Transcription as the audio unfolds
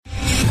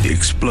the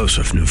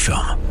explosive new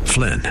film,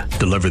 Flynn,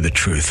 Deliver the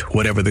Truth,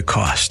 Whatever the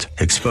Cost,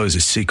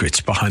 exposes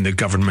secrets behind the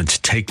government's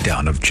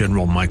takedown of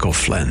General Michael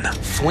Flynn.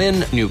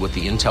 Flynn knew what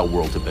the intel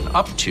world had been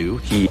up to.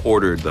 He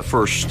ordered the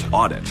first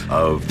audit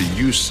of the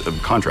use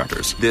of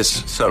contractors.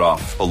 This set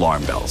off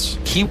alarm bells.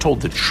 He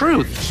told the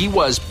truth. He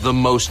was the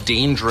most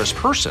dangerous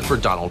person for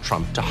Donald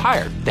Trump to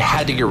hire. They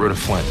had to get rid of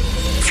Flynn.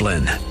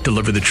 Flynn,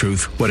 Deliver the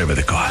Truth, Whatever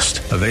the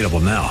Cost. Available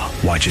now.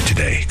 Watch it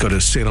today. Go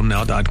to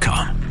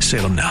salemnow.com.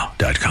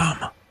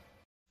 salemnow.com.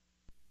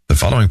 The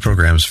following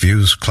program's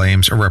views,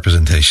 claims, or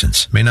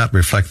representations may not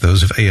reflect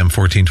those of AM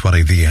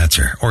 1420 The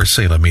Answer or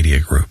Salem Media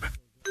Group.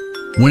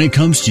 When it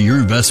comes to your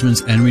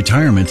investments and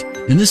retirement,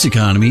 in this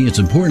economy, it's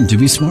important to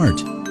be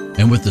smart.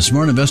 And with the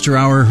Smart Investor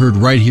Hour heard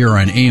right here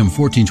on AM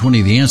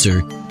 1420 The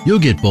Answer, you'll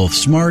get both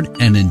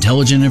smart and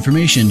intelligent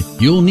information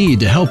you'll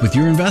need to help with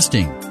your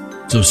investing.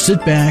 So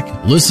sit back,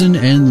 listen,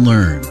 and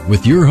learn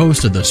with your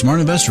host of the Smart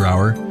Investor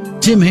Hour,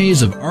 Tim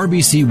Hayes of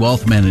RBC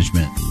Wealth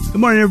Management.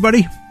 Good morning,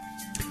 everybody.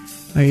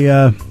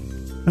 I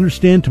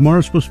understand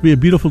tomorrow's supposed to be a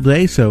beautiful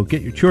day, so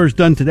get your chores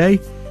done today.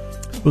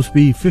 It's supposed to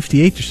be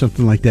 58 or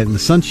something like that, and the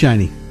sun's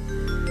shining.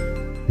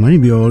 Might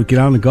even be able to get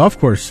out on the golf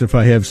course if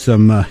I have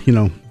some,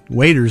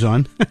 waders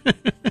on. All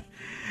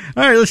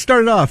right, let's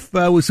start it off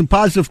with some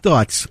positive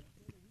thoughts.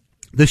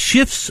 The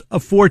shifts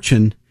of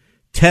fortune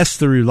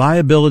test the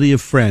reliability of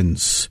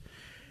friends.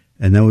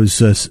 And that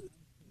was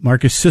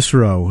Marcus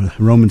Cicero, a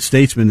Roman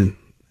statesman, and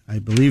I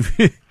believe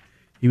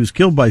he was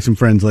killed by some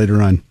friends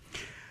later on.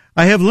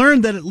 I have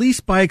learned that, at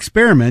least by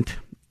experiment,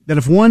 that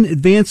if one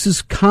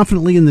advances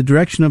confidently in the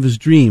direction of his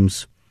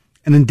dreams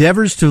and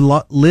endeavors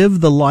to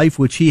live the life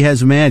which he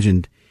has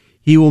imagined,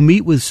 he will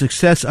meet with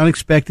success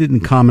unexpected in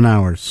common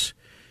hours.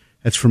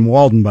 That's from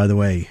Walden, by the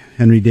way,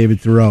 Henry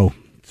David Thoreau.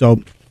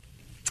 So,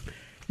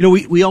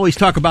 we always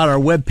talk about our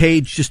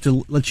webpage just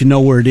to let you know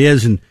where it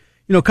is. And,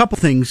 a couple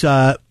things. We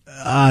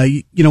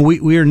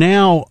are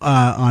now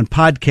on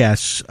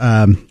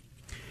podcasts.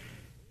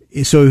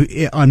 So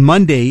on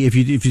Monday, if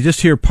you just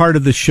hear part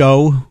of the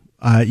show,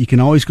 you can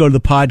always go to the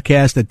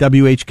podcast at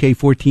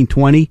WHK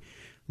 1420,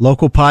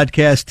 local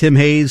podcast, Tim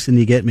Hayes, and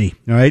you get me.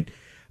 All right.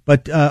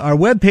 But our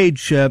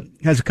webpage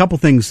has a couple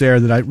things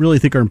there that I really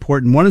think are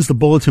important. One is the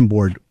bulletin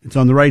board. It's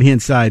on the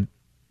right-hand side.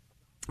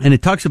 And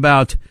it talks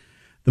about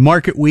the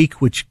market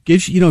week, which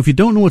gives you, if you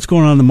don't know what's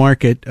going on in the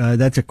market,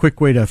 that's a quick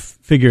way to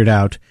figure it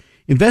out.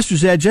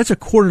 Investor's Edge, that's a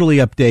quarterly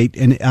update,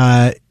 and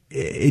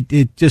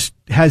it just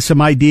has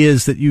some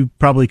ideas that you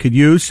probably could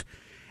use.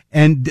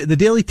 And the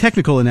daily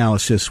technical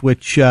analysis,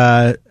 which,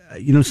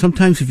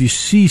 sometimes if you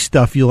see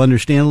stuff, you'll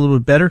understand a little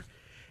bit better.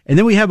 And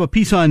then we have a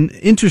piece on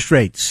interest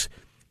rates.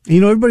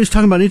 Everybody's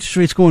talking about interest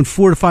rates going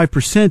 4 to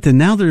 5%, and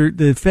now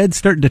the Fed's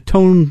starting to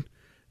tone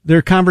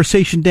their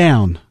conversation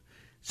down.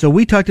 So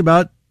we talked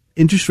about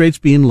interest rates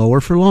being lower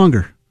for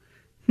longer.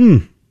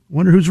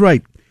 Wonder who's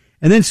right.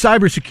 And then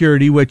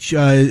cybersecurity, which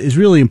is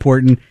really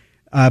important.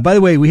 By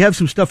the way, we have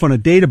some stuff on a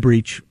data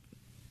breach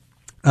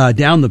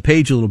down the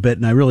page a little bit,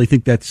 and I really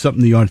think that's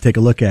something that you ought to take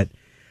a look at.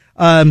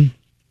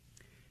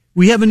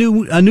 We have a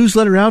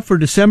newsletter out for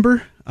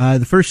December.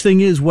 The first thing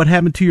is what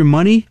happened to your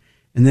money,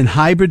 and then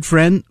hybrid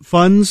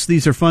funds.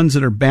 These are funds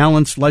that are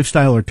balanced,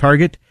 lifestyle, or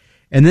target.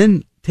 And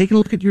then taking a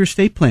look at your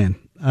estate plan.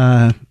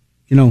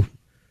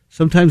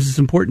 Sometimes it's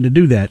important to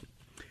do that.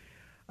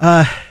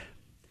 I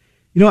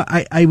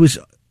was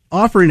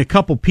offering a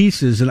couple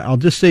pieces, and I'll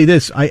just say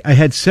this. I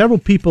had several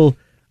people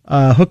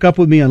hook up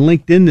with me on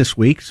LinkedIn this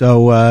week,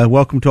 so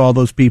welcome to all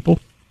those people.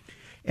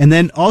 And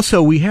then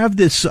also we have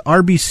this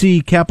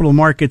RBC Capital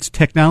Markets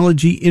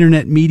Technology,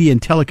 Internet, Media,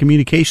 and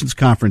Telecommunications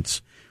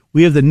Conference.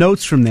 We have the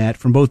notes from that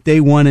from both day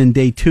one and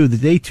day two. The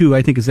day two,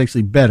 I think, is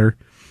actually better.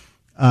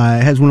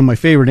 It has one of my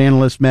favorite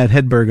analysts, Matt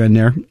Hedberg, on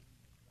there,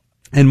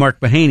 and Mark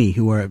Mahaney,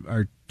 who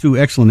are two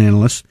excellent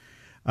analysts.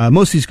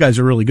 Most of these guys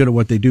are really good at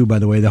what they do, by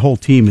the way. The whole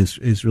team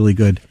is really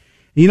good.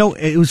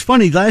 It was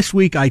funny. Last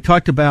week I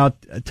talked about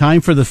time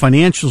for the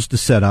financials to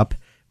set up.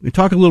 We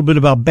talk a little bit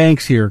about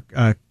banks here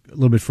a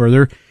little bit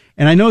further.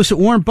 And I noticed that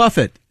Warren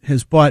Buffett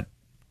has bought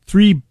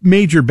 3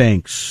 major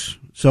banks.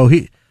 So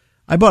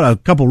I bought a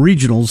couple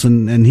regionals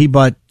and he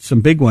bought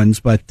some big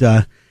ones. But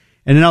and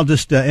then I'll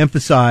just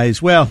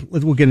emphasize, we'll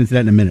get into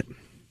that in a minute.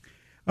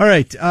 All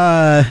right.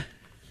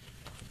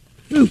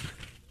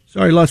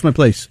 Sorry, lost my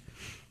place.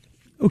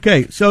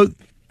 Okay, so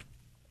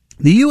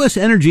the U.S.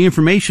 Energy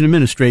Information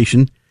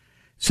Administration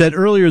said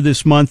earlier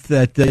this month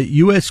that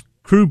U.S.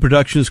 crude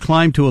production has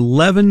climbed to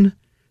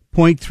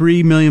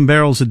 11.3 million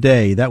barrels a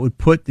day. That would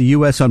put the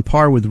U.S. on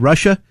par with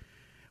Russia,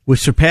 which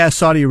surpassed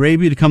Saudi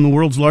Arabia to become the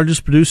world's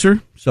largest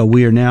producer. So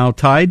we are now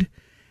tied.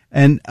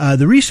 And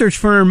the research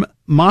firm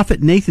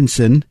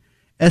MoffettNathanson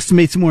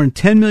estimates that more than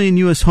 10 million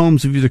U.S.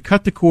 homes have either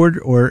cut the cord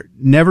or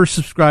never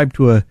subscribed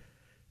to a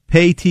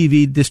pay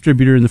TV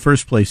distributor in the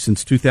first place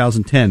since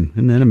 2010.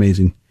 Isn't that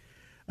amazing?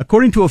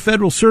 According to a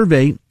federal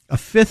survey, a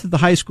fifth of the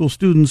high school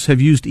students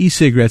have used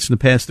e-cigarettes in the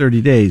past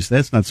 30 days.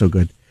 That's not so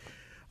good.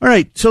 All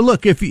right. So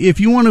look, if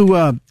you want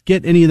to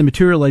get any of the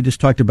material I just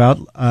talked about,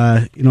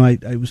 I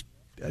was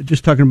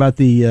just talking about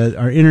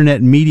our Internet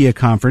and Media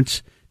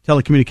Conference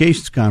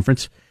Telecommunications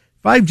Conference.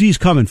 5G is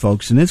coming,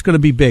 folks, and it's going to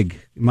be big.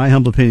 In my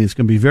humble opinion, it's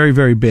going to be very,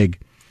 very big.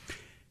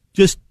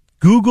 Just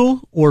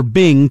Google or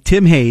Bing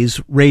Tim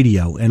Hayes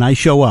Radio, and I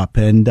show up.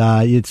 And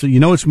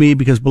it's me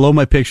because below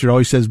my picture it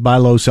always says buy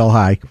low, sell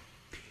high.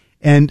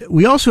 And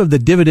we also have the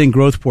dividend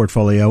growth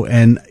portfolio.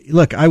 And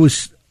look, I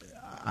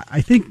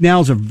think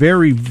now's a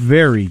very,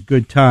 very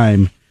good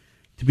time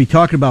to be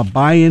talking about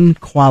buying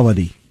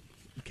quality.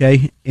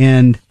 Okay?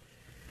 And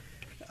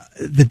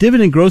the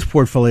dividend growth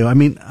portfolio, I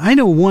mean, I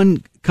know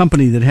one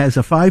company that has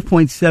a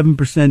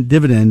 5.7%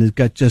 dividend that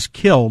got just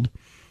killed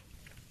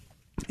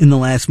in the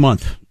last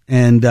month.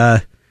 And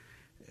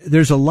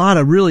there's a lot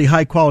of really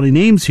high quality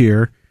names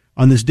here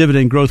on this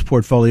dividend growth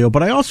portfolio,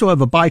 but I also have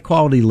a buy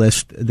quality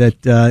list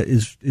that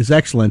is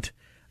excellent.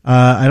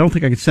 I don't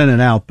think I could send it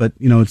out, but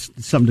it's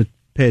something to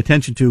pay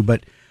attention to.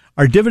 But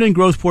our dividend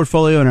growth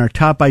portfolio and our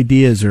top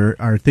ideas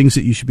are things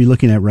that you should be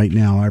looking at right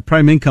now. Our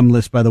prime income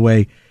list, by the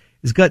way,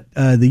 has got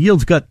the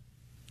yield's got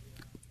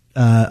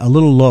a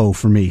little low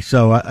for me,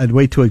 so I'd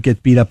wait till it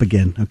gets beat up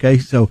again. Okay,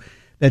 so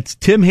that's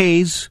Tim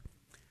Hayes,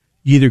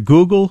 either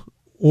Google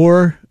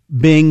or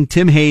Bing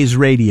Tim Hayes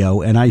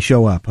Radio, and I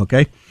show up.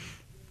 Okay.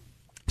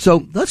 So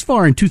thus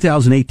far in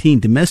 2018,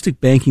 domestic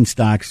banking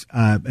stocks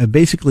have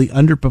basically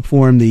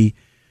underperformed the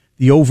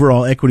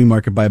overall equity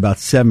market by about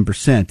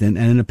 7%. And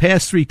in the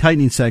past three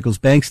tightening cycles,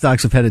 bank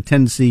stocks have had a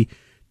tendency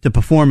to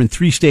perform in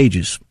three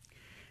stages.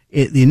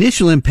 The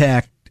initial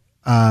impact,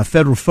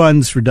 federal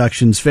funds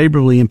reductions,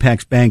 favorably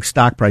impacts bank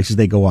stock prices.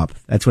 They go up.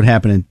 That's what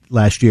happened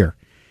last year.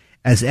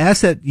 As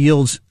asset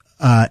yields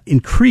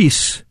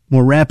increase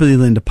more rapidly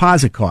than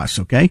deposit costs,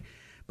 okay?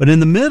 But in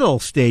the middle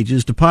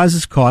stages,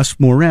 deposits costs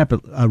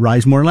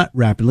rise more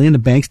rapidly, and the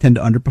banks tend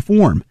to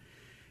underperform.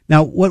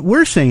 Now, what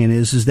we're saying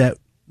is that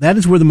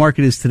is where the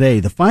market is today.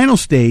 The final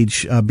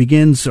stage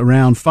begins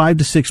around 5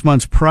 to 6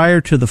 months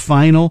prior to the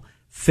final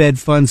Fed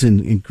funds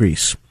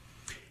increase.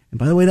 And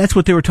by the way, that's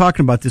what they were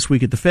talking about this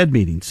week at the Fed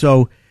meeting.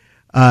 So,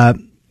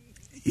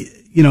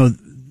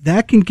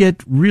 that can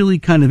get really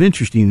kind of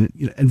interesting.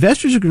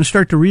 Investors are going to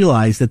start to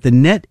realize that the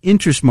net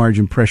interest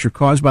margin pressure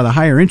caused by the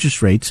higher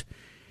interest rates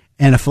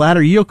and a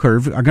flatter yield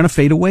curve are going to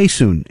fade away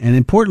soon. And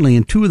importantly,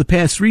 in two of the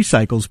past three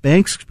cycles,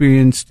 banks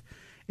experienced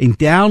a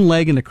down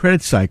leg in the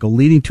credit cycle,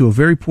 leading to a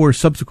very poor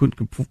subsequent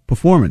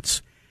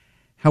performance.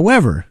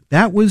 However,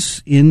 that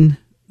was in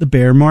the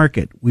bear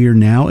market. We are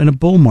now in a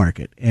bull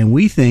market, and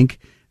we think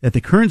that the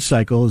current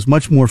cycle is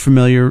much more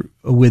familiar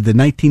with the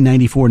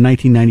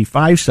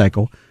 1994-1995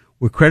 cycle,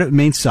 where credit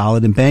remains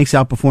solid and banks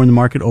outperform the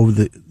market over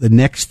the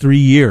next 3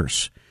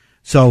 years.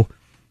 So,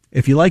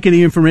 if you like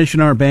any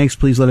information on our banks,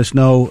 please let us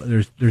know.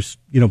 There's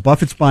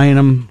Buffett's buying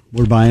them,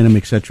 we're buying them,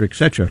 et cetera, et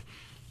cetera.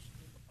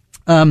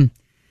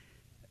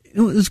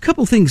 There's a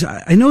couple of things.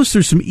 I noticed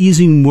there's some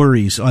easing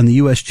worries on the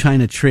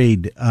U.S.-China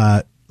trade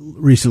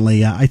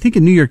recently. I think a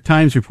New York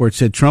Times report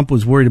said Trump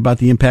was worried about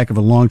the impact of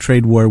a long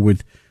trade war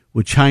with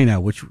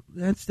China, which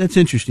that's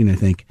interesting, I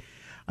think.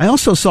 I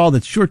also saw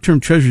that short-term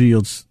Treasury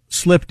yields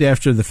slipped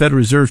after the Federal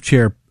Reserve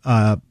Chair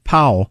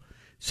Powell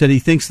said he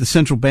thinks the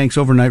central bank's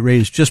overnight rate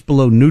is just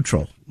below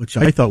neutral, which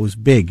I thought was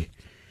big.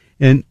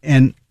 And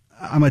I'm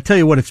going to tell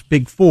you what it's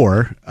big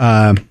for.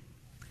 I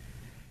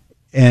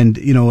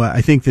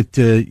think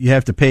that you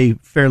have to pay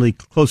fairly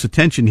close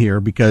attention here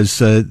because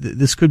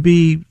this could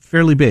be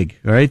fairly big.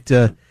 All right.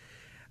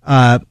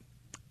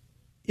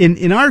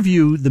 In our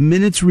view, the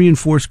minutes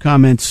reinforced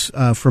comments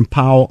from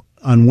Powell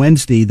on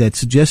Wednesday that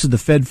suggested the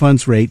Fed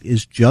funds rate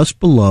is just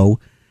below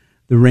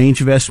the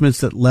range of estimates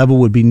that level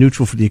would be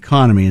neutral for the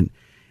economy.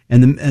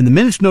 And the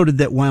minutes noted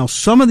that while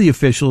some of the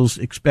officials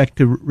expect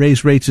to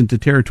raise rates into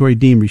territory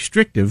deemed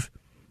restrictive,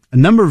 a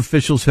number of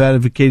officials have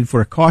advocated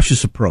for a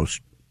cautious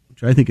approach,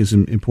 which I think is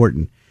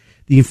important.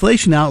 The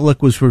inflation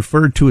outlook was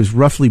referred to as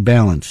roughly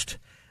balanced.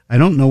 I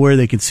don't know where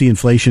they could see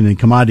inflation in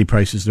commodity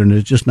prices.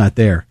 They're just not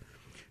there.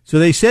 So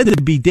they said that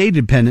it'd be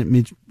data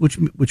dependent,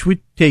 which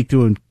we take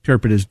to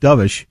interpret as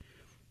dovish.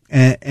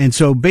 And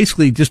so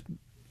basically just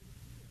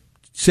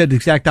said the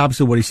exact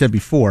opposite of what he said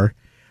before.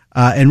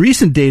 And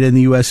recent data in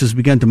the U.S. has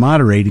begun to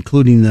moderate,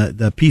 including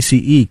the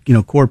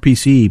PCE, core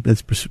PCE,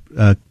 that's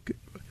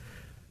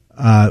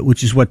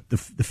which is what the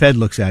Fed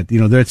looks at.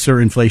 That's their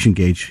inflation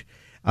gauge.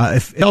 It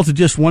fell to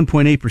just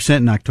 1.8%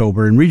 in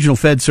October, and regional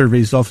Fed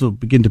surveys also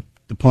begin to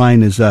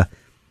decline as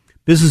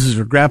businesses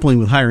are grappling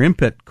with higher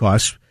input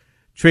costs,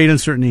 trade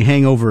uncertainty,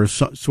 hangover of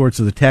sorts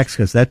of the tax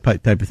cuts, that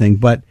type of thing.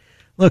 But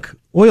look,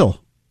 oil.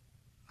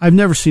 I've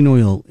never seen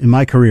oil in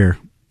my career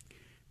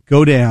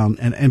go down.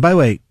 And by the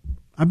way,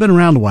 I've been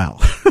around a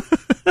while.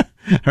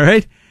 All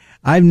right.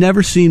 I've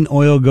never seen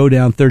oil go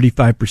down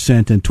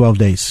 35% in 12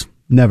 days.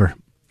 Never.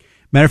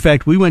 Matter of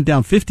fact, we went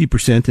down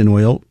 50% in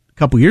oil a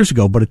couple years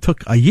ago, but it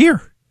took a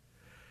year.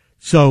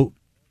 So,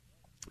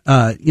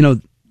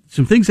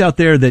 some things out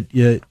there that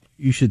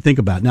you should think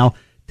about. Now,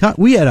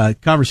 we had a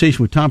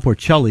conversation with Tom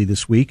Porcelli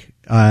this week,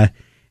 and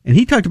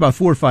he talked about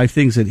 4 or 5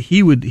 things that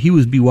he would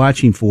be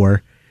watching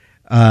for,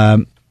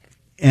 and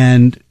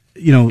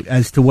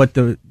as to what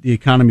the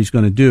economy is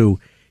going to do.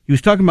 he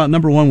was talking about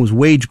number one was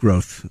wage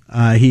growth.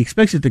 He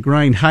expects it to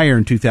grind higher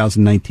in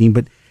 2019,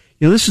 but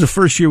this is the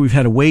first year we've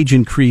had a wage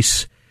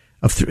increase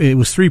of it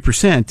was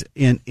 3%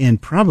 in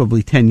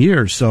probably 10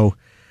 years. So,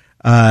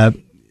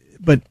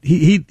 but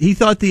he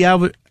thought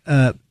the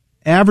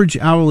average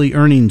hourly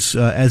earnings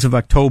as of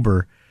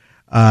October,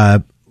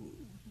 were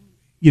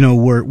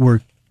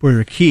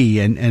key,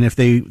 and if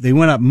they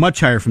went up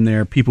much higher from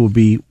there, people would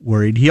be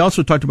worried. He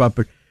also talked about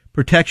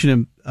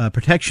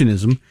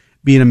protectionism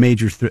being a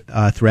major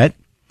threat,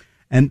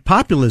 and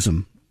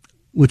populism,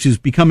 which is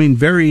becoming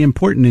very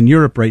important in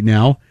Europe right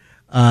now,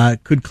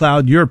 could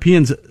cloud the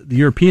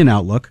European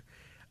outlook.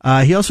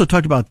 He also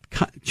talked about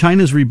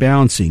China's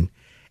rebalancing,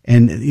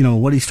 and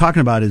what he's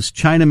talking about is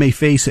China may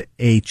face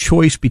a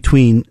choice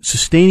between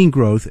sustaining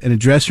growth and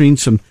addressing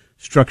some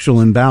structural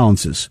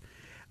imbalances.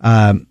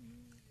 And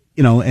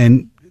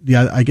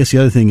I guess the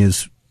other thing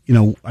is,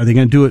 are they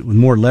going to do it with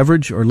more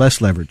leverage or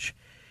less leverage?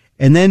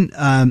 And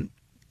then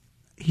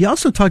he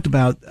also talked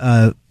about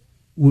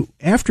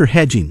after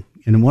hedging,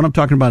 and what I'm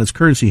talking about is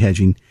currency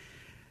hedging.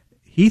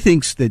 He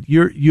thinks that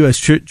U.S.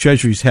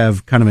 Treasuries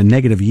have kind of a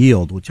negative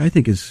yield, which I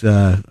think is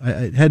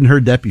I hadn't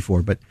heard that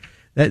before, but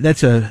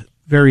that's a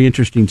very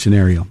interesting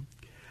scenario.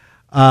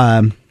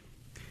 A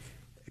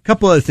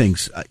couple other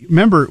things.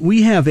 Remember,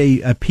 we have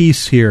a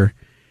piece here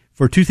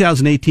for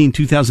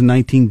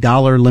 2018-2019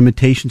 dollar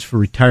limitations for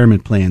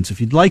retirement plans.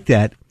 If you'd like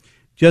that,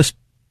 just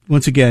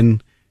once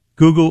again,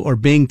 Google or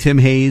Bing Tim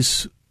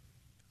Hayes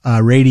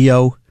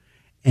radio,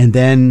 and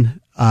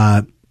then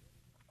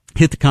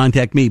hit the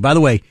contact me. By the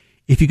way,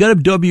 if you go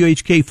to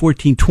WHK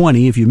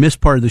 1420, if you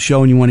missed part of the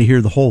show and you want to hear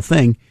the whole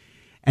thing,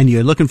 and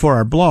you're looking for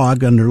our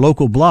blog under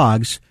local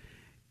blogs,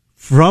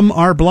 from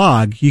our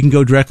blog, you can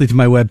go directly to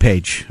my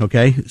webpage.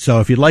 Okay? So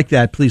if you'd like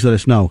that, please let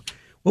us know.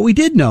 What we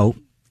did know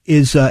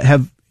is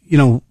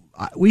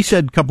we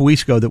said a couple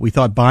weeks ago that we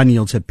thought bond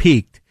yields had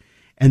peaked,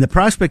 and the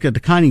prospect of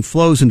declining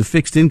flows into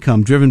fixed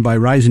income driven by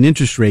rising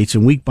interest rates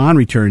and weak bond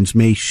returns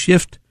may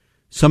shift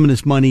some of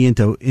this money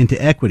into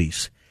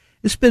equities.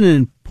 It's been an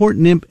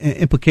important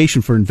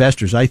implication for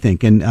investors, I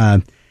think.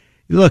 And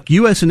look,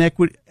 U.S. and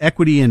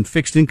equity and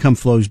fixed income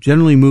flows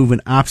generally move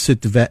in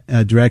opposite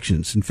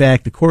directions. In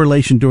fact, the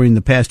correlation during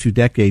the past 2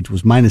 decades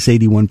was minus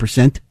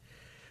 81%.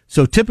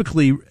 So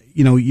typically,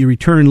 you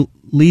return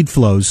lead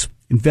flows.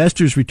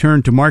 Investors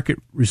return to market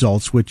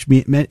results, which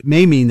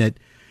may mean that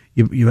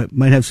you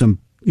might have some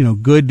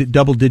good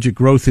double-digit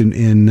growth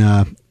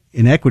in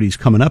equities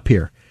coming up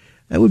here.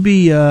 That would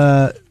be,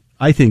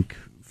 I think,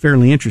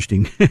 fairly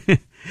interesting.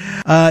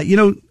 Up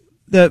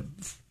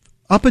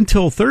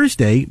until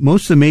Thursday,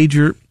 most of the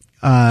major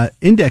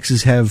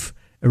indexes have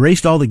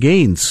erased all the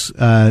gains.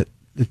 That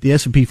the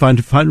S&P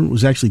 500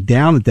 was actually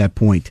down at that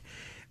point.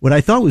 What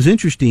I thought was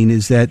interesting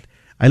is that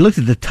I looked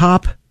at the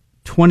top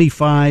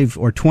 25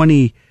 or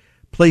 20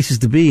 places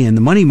to be, and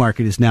the money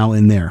market is now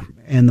in there.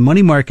 And the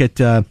money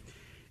market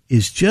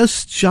is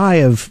just shy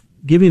of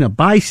giving a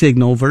buy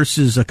signal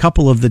versus a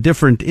couple of the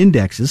different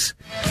indexes,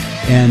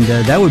 and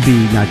that would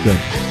be not good.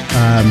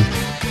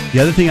 The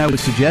other thing I would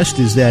suggest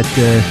is that,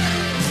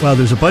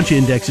 there's a bunch of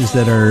indexes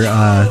that are,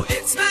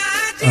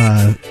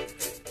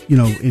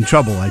 in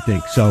trouble, I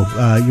think. So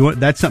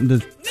that's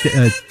something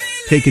to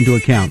take into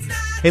account.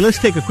 Hey, let's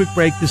take a quick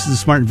break. This is the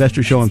Smart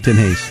Investor Show. I'm Tim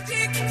Hayes.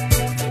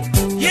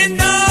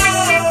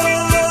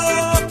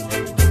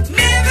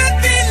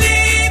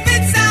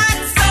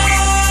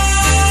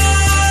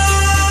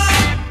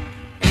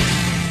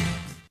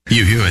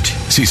 Hugh Hewitt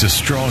sees a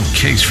strong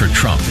case for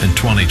Trump in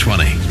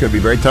 2020. It's going to be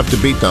very tough to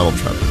beat Donald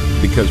Trump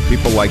because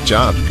people like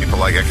jobs, people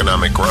like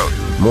economic growth.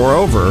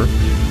 Moreover,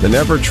 the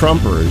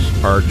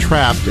never-Trumpers are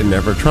trapped in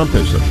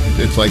never-Trumpism.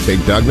 It's like they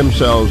dug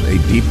themselves a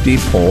deep, deep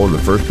hole, and the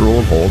first rule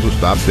of holes is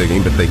stop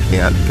digging, but they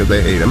can't because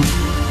they hate him.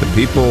 The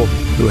people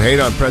who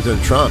hate on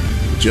President Trump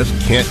just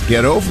can't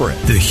get over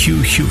it. The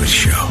Hugh Hewitt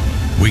Show.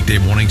 Weekday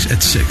mornings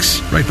at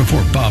 6, right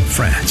before Bob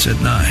France at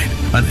 9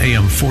 on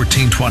AM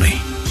 1420.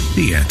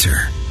 The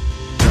Answer.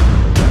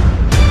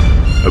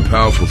 A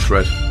powerful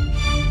threat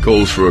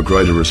calls for a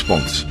greater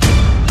response.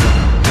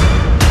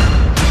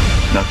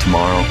 Not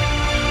tomorrow.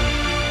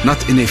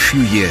 Not in a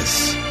few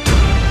years.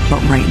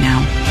 But right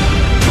now.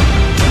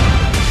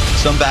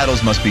 Some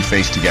battles must be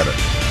faced together.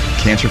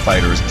 Cancer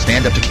fighters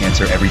stand up to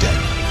cancer every day.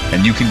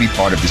 And you can be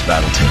part of this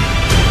battle too.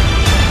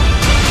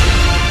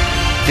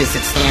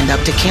 Visit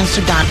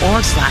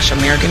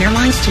standuptocancer.org/American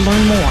Airlines to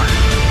learn more.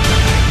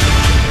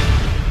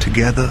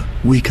 Together,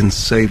 we can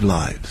save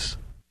lives.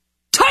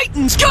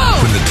 Titans go!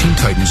 When the Teen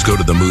Titans go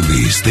to the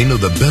movies, they know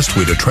the best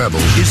way to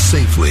travel is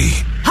safely.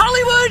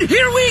 Hollywood,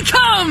 here we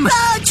come!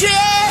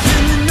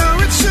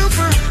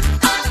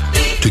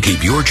 To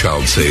keep your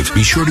child safe,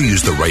 be sure to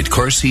use the right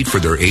car seat for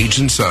their age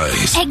and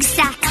size.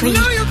 Exactly.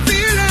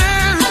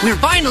 We're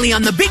finally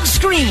on the big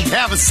screen.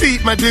 Have a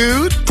seat, my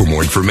dude. For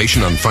more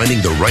information on finding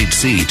the right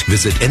seat,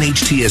 visit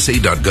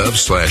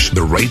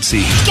nhtsa.gov/the right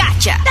seat.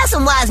 Gotcha. That's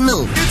a wise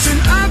move.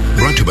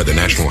 Brought to you by the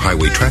National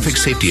Highway Traffic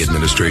Safety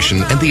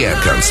Administration and the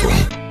Ad Council.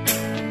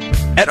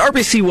 At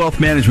RBC Wealth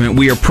Management,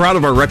 we are proud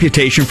of our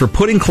reputation for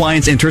putting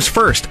clients' interests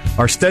first.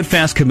 Our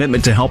steadfast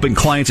commitment to helping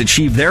clients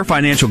achieve their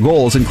financial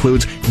goals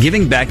includes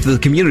giving back to the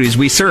communities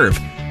we serve.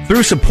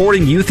 Through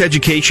supporting youth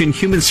education,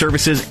 human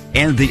services,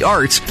 and the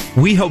arts,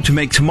 we hope to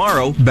make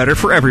tomorrow better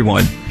for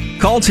everyone.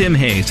 Call Tim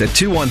Hayes at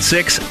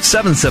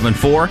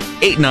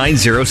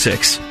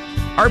 216-774-8906.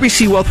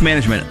 RBC Wealth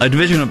Management, a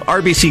division of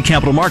RBC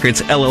Capital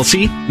Markets,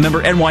 LLC,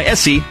 member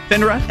NYSE,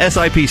 FINRA,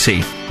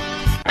 SIPC.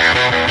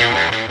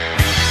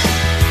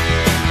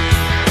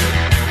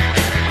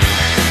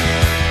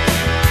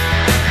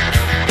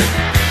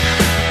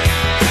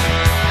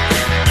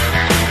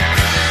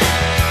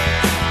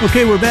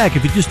 Okay, we're back.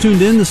 If you just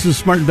tuned in, this is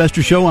the Smart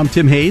Investor Show. I'm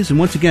Tim Hayes. And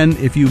once again,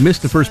 if you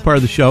missed the first part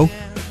of the show,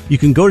 you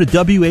can go to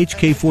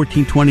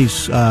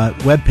WHK1420's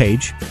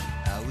webpage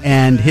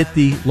and hit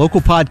the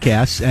local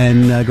podcasts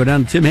and go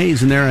down to Tim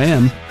Hayes, and there I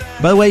am.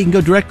 By the way, you can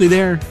go directly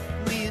there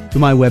to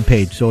my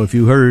webpage. So if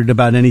you heard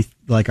about any,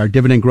 like our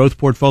dividend growth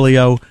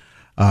portfolio,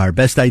 our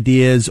best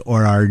ideas,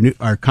 or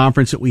our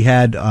conference that we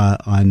had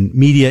on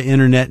media,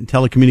 internet, and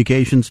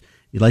telecommunications,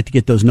 you'd like to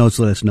get those notes,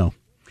 let us know.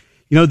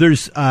 You know,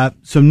 there's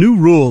some new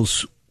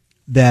rules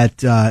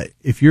that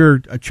if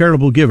you're a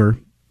charitable giver,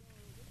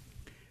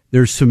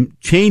 there's some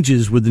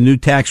changes with the new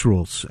tax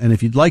rules. And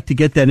if you'd like to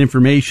get that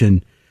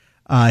information,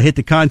 hit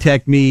the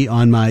contact me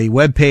on my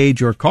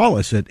webpage or call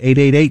us at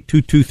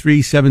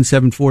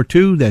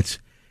 888-223-7742. That's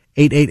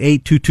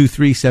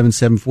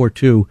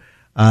 888-223-7742.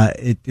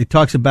 It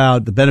talks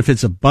about the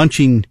benefits of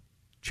bunching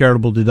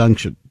charitable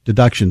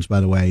deductions, by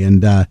the way,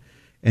 and the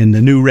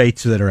new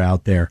rates that are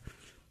out there.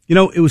 You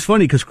know, it was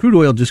funny because crude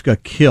oil just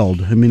got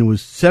killed. I mean, it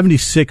was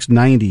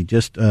 $76.90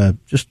 just now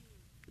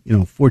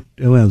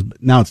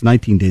it's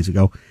 19 days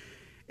ago,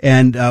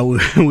 and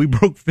we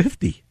broke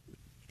 50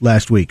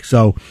 last week.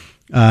 So,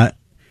 what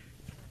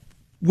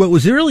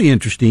was really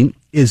interesting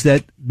is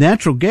that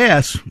natural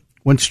gas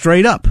went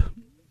straight up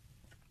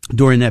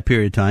during that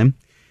period of time,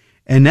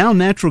 and now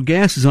natural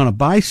gas is on a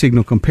buy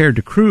signal compared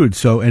to crude.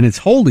 So, and it's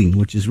holding,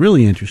 which is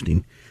really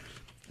interesting.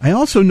 I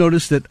also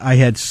noticed that I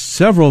had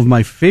several of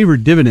my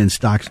favorite dividend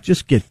stocks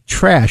just get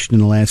trashed in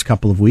the last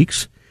couple of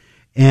weeks.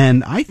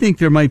 And I think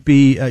there might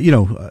be,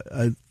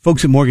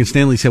 folks at Morgan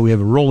Stanley say we have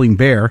a rolling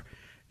bear.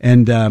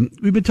 And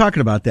we've been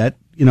talking about that,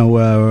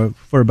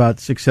 for about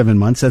 6-7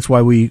 months. That's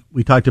why we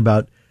talked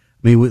about,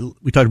 we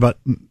talked about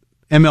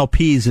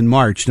MLPs in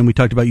March. Then we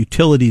talked about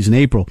utilities in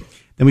April.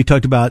 Then we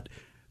talked about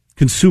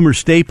consumer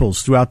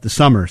staples throughout the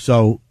summer.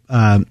 So,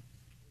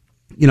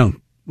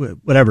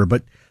 whatever.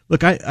 But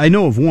look, I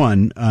know of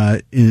one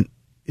in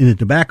the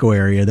tobacco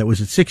area that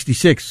was at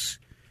 66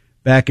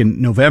 back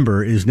in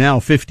November, is now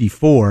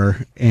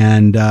 54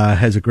 and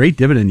has a great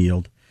dividend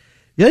yield.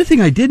 The other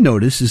thing I did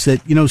notice is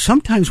that,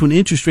 sometimes when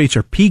interest rates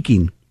are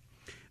peaking,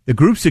 the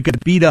groups that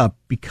got beat up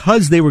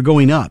because they were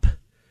going up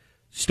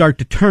start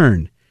to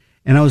turn.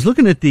 And I was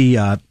looking at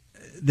the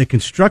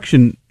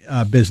construction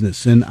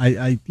business, and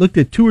I looked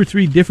at 2 or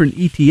 3 different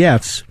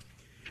ETFs.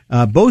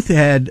 Both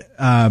had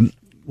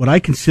what I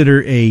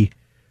consider a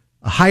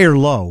higher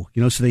low,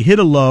 so they hit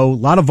a low, a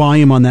lot of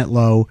volume on that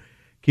low,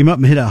 came up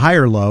and hit a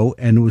higher low,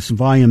 and there was some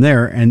volume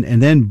there, and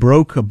then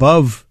broke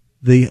above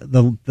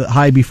the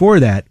high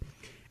before that.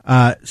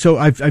 So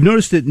I've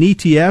noticed it in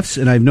ETFs,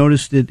 and I've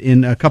noticed it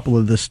in a couple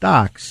of the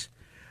stocks,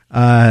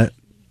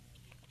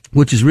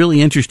 which is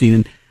really interesting.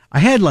 And I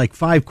had like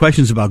 5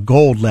 questions about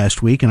gold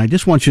last week, and I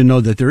just want you to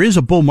know that there is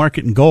a bull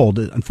market in gold.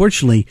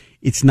 Unfortunately,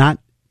 it's not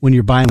when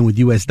you're buying with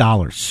U.S.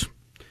 dollars.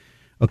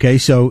 Okay,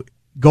 so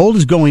gold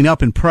is going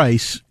up in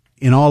price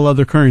in all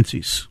other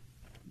currencies,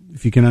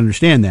 if you can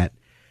understand that.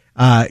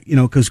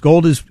 Because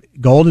gold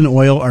and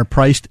oil are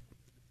priced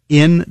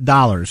in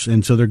dollars,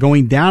 and so they're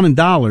going down in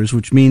dollars,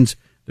 which means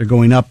they're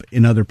going up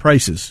in other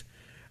prices.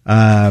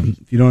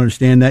 If you don't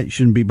understand that, you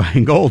shouldn't be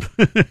buying gold.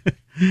 All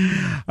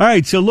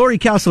right, so Lori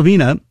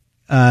Calsavina,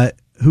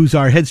 who's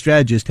our head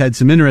strategist, had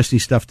some interesting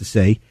stuff to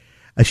say.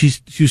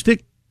 She was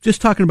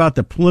just talking about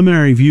the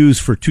preliminary views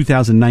for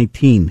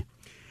 2019.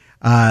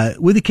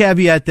 With the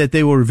caveat that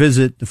they will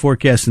revisit the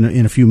forecast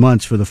in a few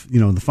months for the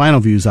final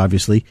views,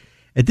 obviously.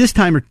 At this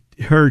time,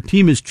 her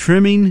team is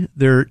trimming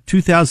their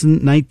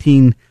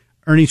 2019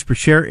 earnings per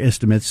share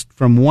estimates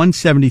from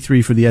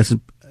 173 for the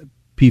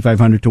S&P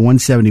 500 to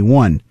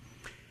 171.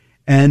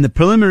 And the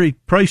preliminary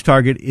price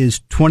target is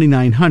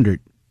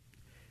 2,900,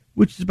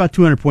 which is about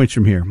 200 points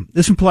from here.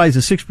 This implies a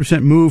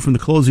 6% move from the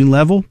closing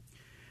level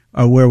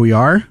where we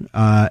are.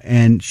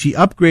 And she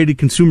upgraded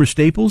consumer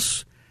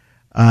staples.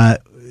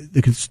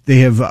 They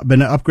have been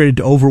upgraded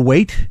to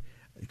overweight.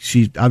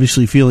 She's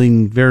obviously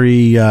feeling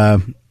very,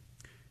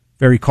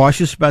 very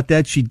cautious about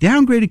that. She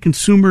downgraded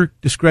consumer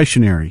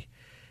discretionary,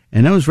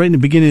 and that was right in the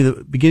beginning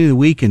of the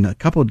week. And a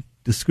couple of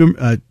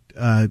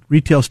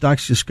retail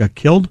stocks just got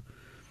killed.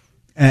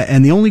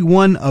 And the only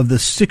one of the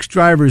 6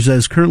 drivers that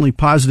is currently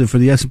positive for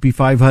the S&P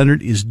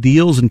 500 is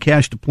deals and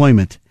cash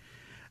deployment.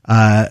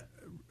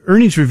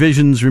 Earnings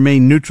revisions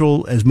remain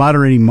neutral as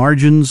moderating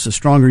margins, a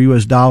stronger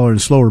U.S. dollar,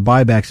 and slower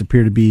buybacks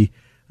appear to be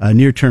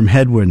near-term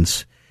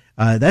headwinds.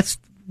 That's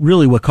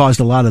really what caused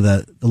a lot of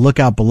the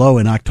lookout below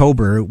in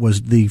October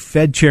was the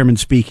Fed chairman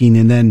speaking,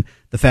 and then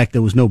the fact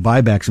there was no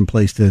buybacks in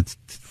place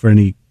for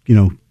any,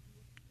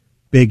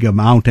 big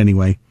amount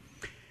anyway.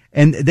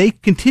 And they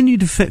continue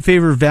to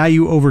favor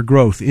value over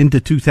growth into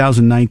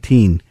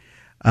 2019.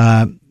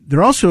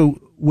 They're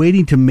also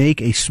waiting to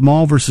make a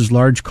small versus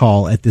large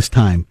call at this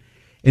time.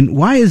 And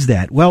why is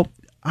that? Well,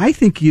 I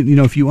think,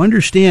 if you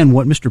understand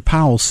what Mr.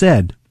 Powell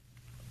said,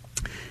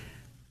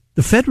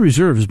 the Federal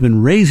Reserve has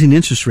been raising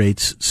interest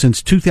rates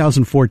since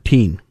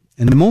 2014.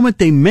 And the moment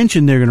they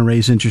mention they're going to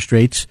raise interest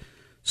rates,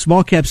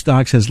 small cap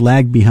stocks has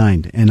lagged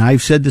behind. And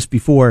I've said this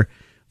before,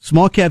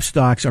 small cap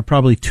stocks are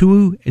probably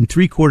 2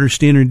 3/4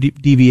 standard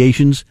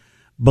deviations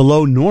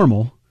below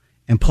normal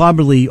and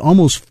probably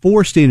almost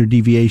 4 standard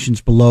deviations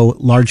below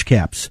large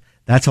caps.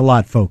 That's a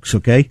lot, folks,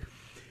 okay?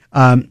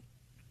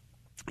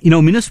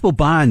 Municipal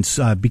bonds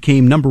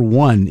became number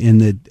one in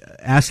the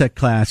asset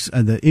class,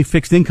 the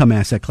fixed income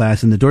asset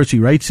class in the Dorsey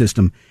Wright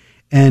system.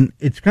 And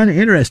it's kind of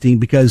interesting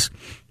because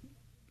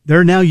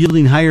they're now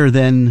yielding higher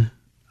than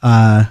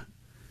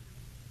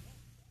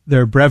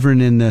their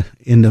brethren in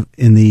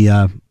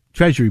the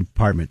Treasury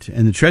Department,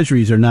 and the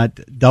Treasuries are not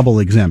double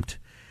exempt.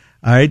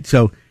 All right,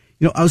 so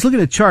I was looking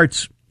at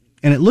charts,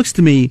 and it looks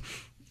to me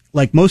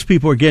like most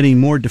people are getting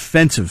more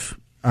defensive.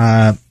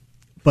 But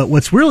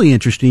what's really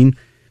interesting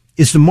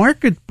is the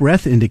market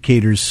breadth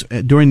indicators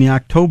during the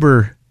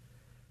October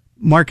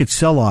market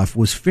sell-off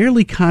was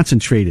fairly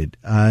concentrated.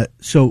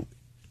 So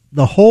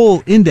the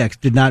whole index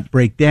did not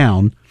break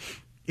down.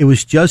 It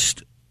was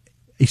just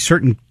a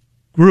certain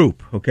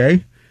group,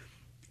 okay?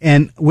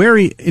 And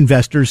wary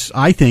investors,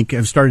 I think,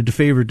 have started to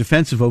favor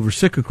defensive over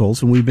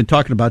cyclicals, and we've been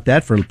talking about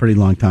that for a pretty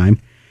long time.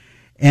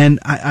 And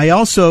I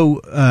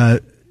also,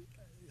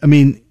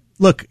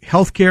 look,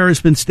 healthcare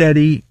has been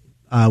steady.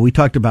 We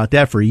talked about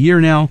that for a year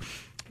now.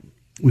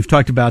 We've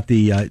talked about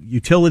the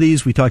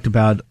utilities. We talked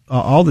about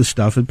all this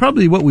stuff. And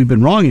probably what we've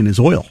been wrong in is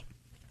oil.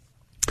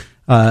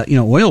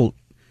 Oil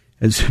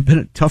has been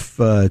a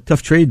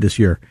tough trade this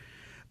year.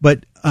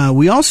 But I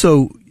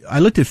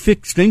looked at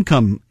fixed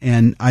income,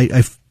 and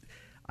I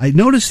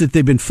noticed that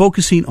they've been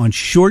focusing on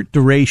short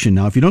duration.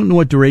 Now, if you don't know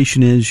what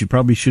duration is, you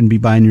probably shouldn't be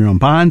buying your own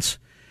bonds.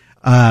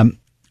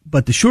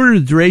 But the shorter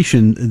the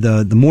duration,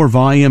 the more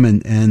volume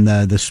and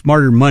the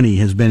smarter money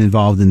has been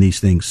involved in these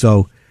things.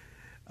 So,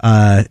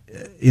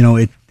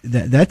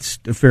 that's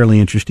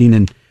fairly interesting.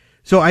 And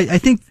so I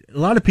think a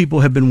lot of people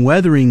have been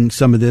weathering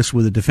some of this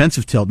with a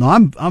defensive tilt.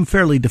 Now, I'm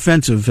fairly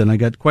defensive, and I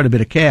got quite a bit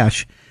of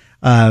cash.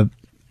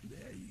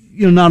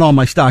 Not all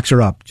my stocks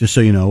are up, just so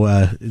you know.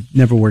 It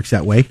never works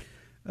that way.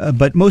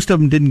 But most of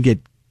them didn't get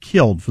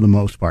killed for the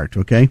most part,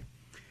 okay?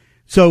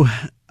 So,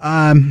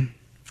 I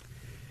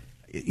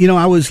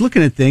was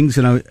looking at things,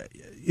 and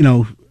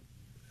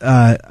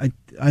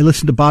I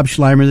listened to Bob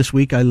Schleimer this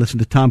week. I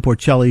listened to Tom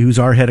Porcelli, who's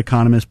our head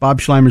economist. Bob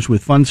Schleimer's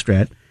with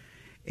Fundstrat.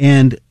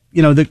 And,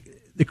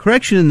 the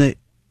correction in the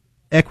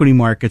equity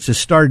markets has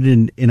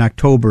started in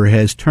October,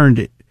 has turned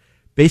it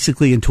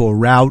basically into a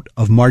rout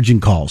of margin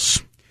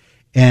calls.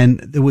 And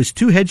there was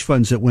 2 hedge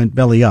funds that went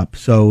belly up.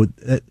 So,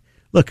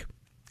 look,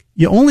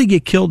 you only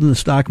get killed in the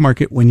stock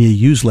market when you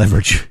use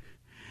leverage.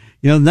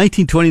 In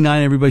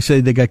 1929, everybody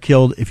said they got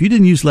killed. If you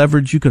didn't use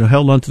leverage, you could have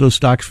held onto those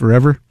stocks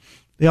forever.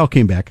 They all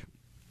came back.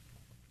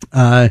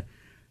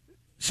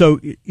 So,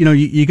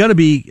 you got to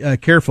be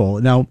careful.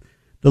 Now,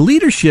 the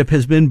leadership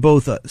has been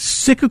both a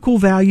cyclical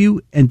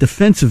value and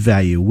defensive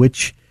value,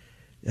 which,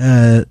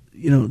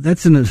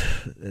 that's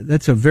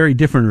a very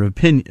different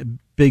opinion,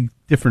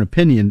 different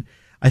opinion.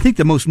 I think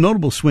the most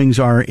notable swings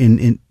are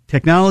in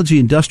technology,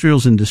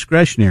 industrials, and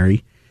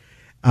discretionary,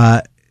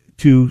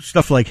 to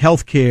stuff like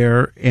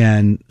healthcare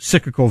and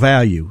cyclical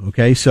value.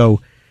 Okay.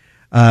 So,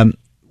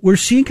 we're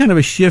seeing kind of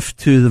a shift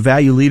to the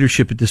value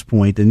leadership at this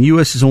point, and the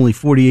U.S. is only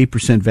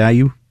 48%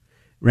 value,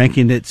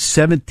 ranking it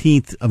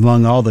 17th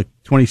among all the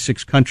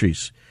 26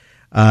 countries.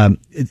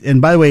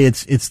 And by the way,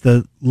 it's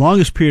the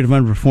longest period of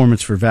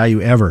underperformance for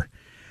value ever.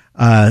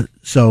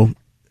 So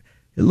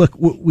look,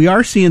 we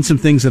are seeing some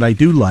things that I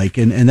do like,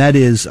 and that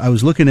is, I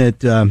was looking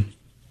at,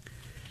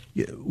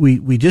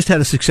 we just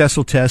had a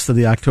successful test of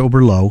the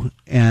October low,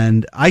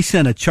 and I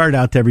sent a chart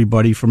out to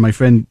everybody from my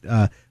friend,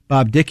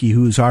 Bob Dickey,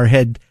 who's our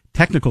head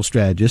technical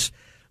strategist,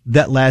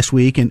 that last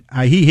week, and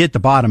he hit the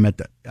bottom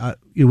at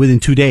within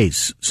 2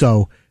 days.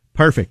 So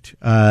perfect.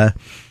 But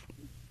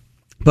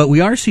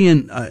we are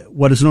seeing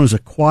what is known as a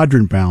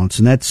quadrant bounce,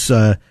 and that's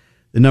the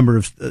number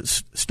of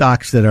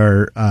stocks that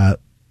are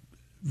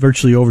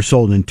virtually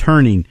oversold and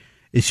turning.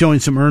 Is showing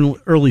some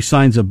early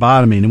signs of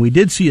bottoming, and we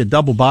did see a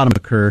double bottom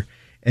occur,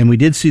 and we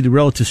did see the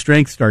relative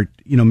strength start,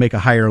 make a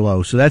higher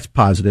low. So that's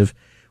positive.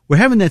 We're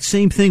having that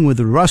same thing with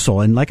the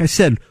Russell, and like I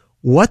said,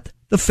 what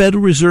the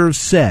Federal Reserve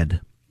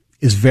said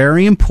is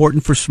very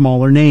important for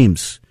smaller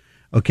names.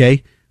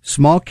 Okay,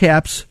 small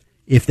caps,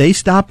 if they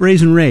stop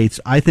raising rates,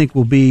 I think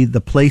will be the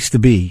place to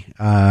be,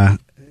 in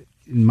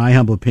my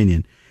humble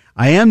opinion.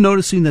 I am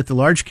noticing that the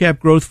large cap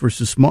growth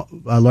versus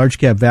large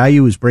cap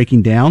value is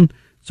breaking down,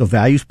 so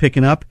value's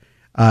picking up.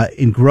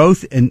 In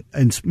growth and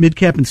mid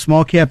cap and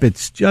small cap,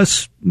 it's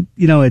just,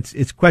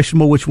 it's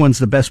questionable which one's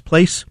the best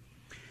place.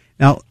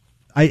 Now,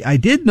 I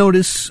did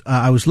notice,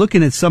 I was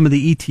looking at some of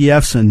the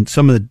ETFs and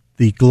some of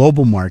the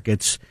global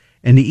markets,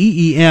 and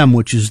the EEM,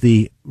 which is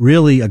the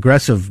really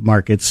aggressive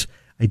markets.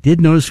 I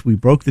did notice we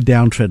broke the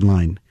downtrend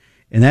line.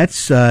 And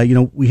that's,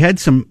 we had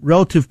some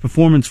relative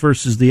performance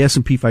versus the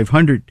S&P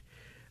 500.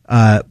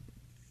 The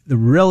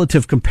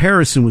relative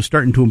comparison was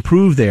starting to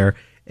improve there,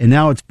 and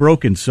now it's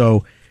broken.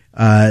 So,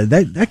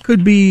 that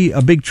could be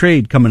a big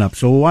trade coming up.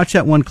 So we'll watch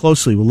that one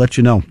closely. We'll let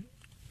you know.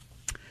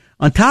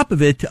 On top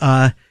of it,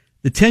 the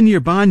 10-year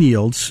bond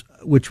yields,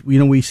 which,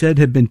 we said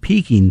had been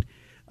peaking,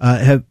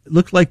 have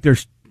looked like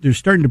they're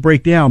starting to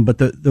break down, but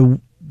the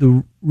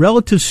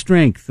relative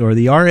strength, or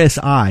the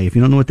RSI, if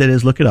you don't know what that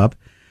is, look it up,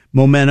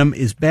 momentum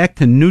is back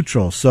to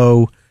neutral.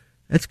 So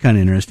that's kind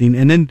of interesting.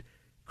 And then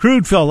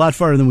crude fell a lot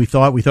farther than we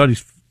thought. We thought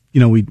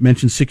we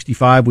mentioned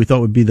 65. We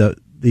thought would be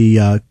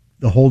the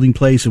holding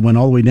place. It went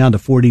all the way down to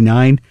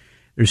 49.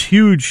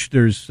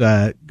 There's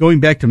going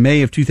back to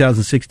May of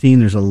 2016,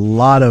 there's a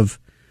lot of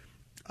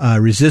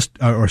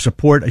or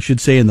support, I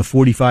should say, in the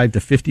 45 to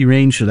 50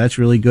 range. So that's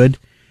really good.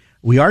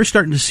 We are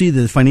starting to see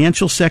the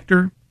financial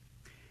sector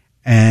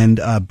and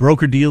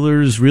broker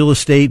dealers, real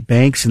estate,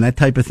 banks, and that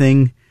type of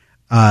thing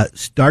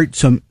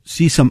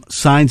see some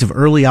signs of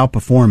early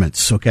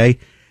outperformance. Okay,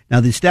 now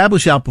the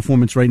established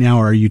outperformance right now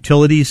are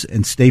utilities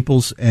and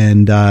staples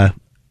and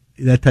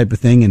that type of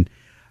thing. And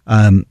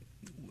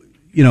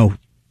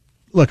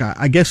look,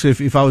 I guess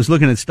if I was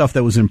looking at stuff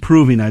that was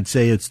improving, I'd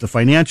say it's the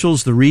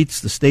financials, the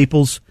REITs, the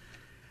staples,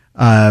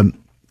 and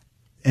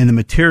the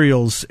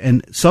materials,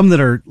 and some that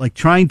are like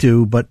trying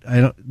to, but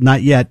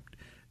not yet.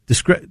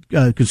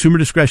 Consumer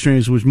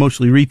discretionary was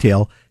mostly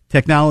retail,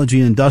 technology,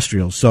 and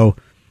industrial. So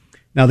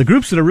now the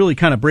groups that are really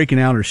kind of breaking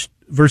out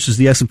versus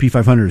the S&P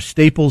 500 are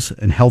staples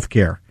and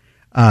healthcare.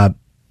 The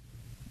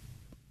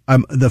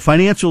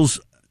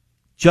financials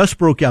just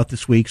broke out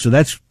this week, so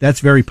that's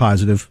very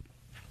positive.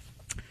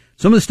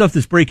 Some of the stuff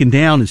that's breaking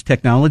down is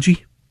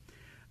technology.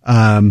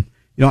 I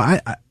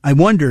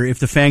wonder if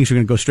the FANGs are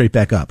going to go straight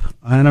back up.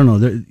 I don't know.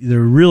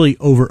 They're really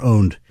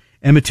over-owned.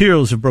 And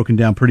materials have broken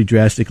down pretty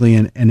drastically,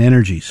 and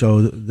energy.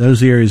 So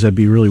those are the areas I'd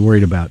be really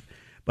worried about.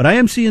 But I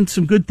am seeing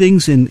some good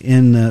things in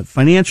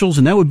financials,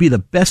 and that would be the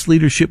best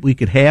leadership we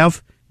could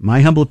have, in my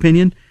humble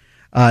opinion.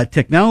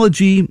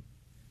 Technology,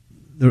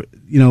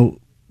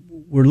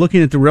 we're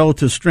looking at the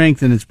relative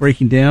strength, and it's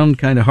breaking down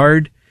kind of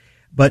hard.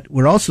 But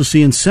we're also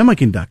seeing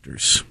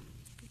semiconductors.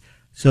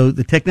 So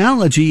the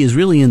technology is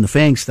really in the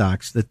FANG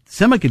stocks. The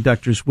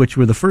semiconductors, which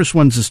were the first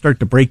ones to start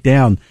to break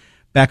down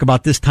back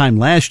about this time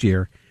last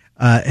year,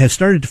 have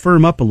started to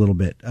firm up a little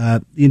bit.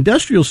 The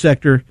industrial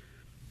sector,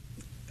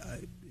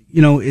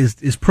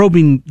 is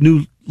probing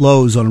new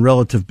lows on a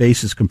relative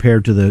basis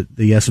compared to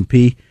the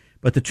S&P.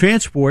 But the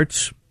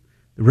transports,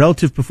 the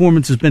relative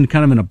performance has been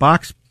kind of in a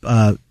box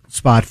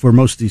spot for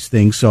most of these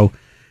things. So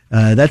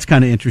that's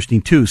kind of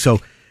interesting too.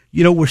 So,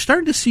 we're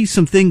starting to see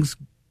some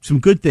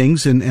good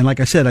things. And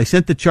like I said, I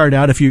sent the chart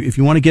out. If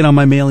you want to get on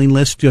my mailing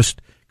list,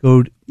 just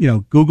go,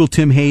 Google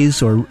Tim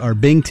Hayes or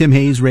Bing Tim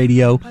Hayes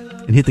Radio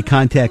and hit the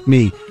contact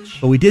me.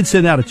 But we did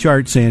send out a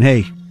chart saying,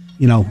 hey,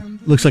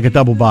 looks like a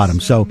double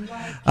bottom. So,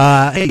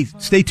 hey,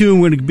 stay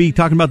tuned. We're going to be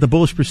talking about the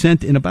bullish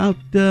percent in about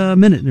a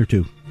minute or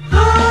two.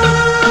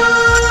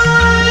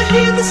 I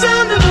hear the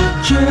sound of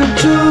a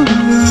gentle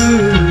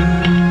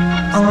wind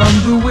on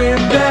the wind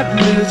that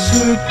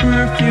lifts her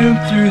perfume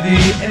through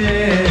the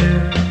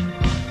air.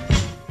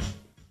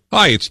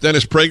 Hi, it's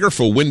Dennis Prager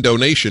for Window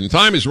Nation.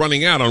 Time is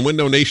running out on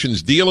Window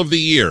Nation's Deal of the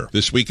Year.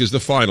 This week is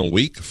the final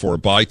week for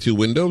buy 2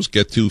 windows,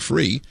 get 2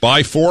 free.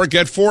 Buy 4,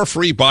 get 4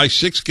 free. Buy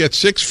 6, get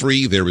 6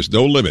 free. There is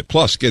no limit.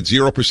 Plus, get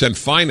 0%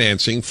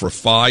 financing for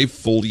 5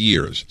 full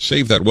years.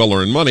 Save that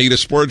well-earned money to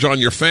splurge on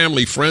your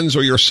family, friends,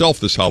 or yourself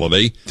this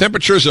holiday.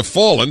 Temperatures have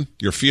fallen.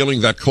 You're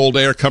feeling that cold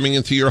air coming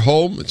into your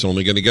home. It's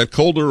only going to get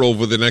colder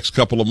over the next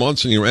couple of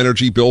months, and your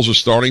energy bills are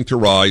starting to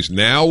rise.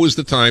 Now is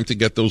the time to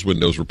get those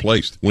windows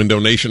replaced. Window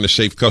Nation has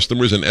saved customers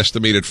an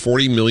estimated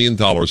 $40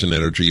 million in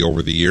energy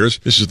over the years.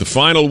 This is the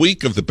final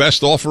week of the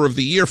best offer of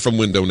the year from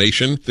Window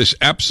Nation. This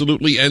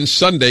absolutely ends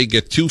Sunday.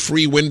 Get 2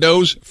 free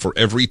windows for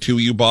every 2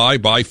 you buy.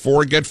 Buy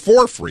 4, get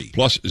 4 free.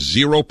 Plus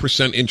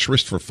 0%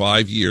 interest for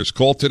 5 years.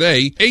 Call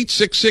today,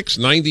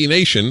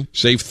 866-90-NATION.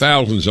 Save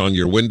thousands on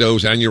your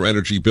windows and your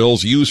energy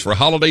bills used for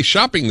holiday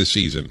shopping this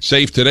season.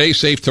 Save today,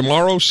 save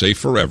tomorrow, save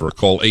forever.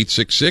 Call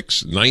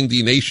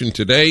 866-90-NATION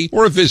today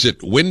or visit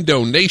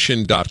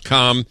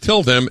windownation.com.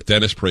 Tell them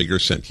Dennis Prager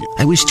sent you.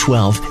 I was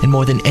 12, and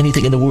more than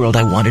anything in the world,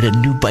 I wanted a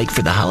new bike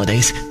for the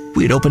holidays.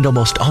 We had opened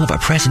almost all of our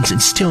presents and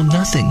still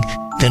nothing.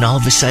 Then all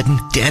of a sudden,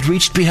 Dad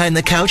reached behind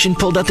the couch and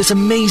pulled out this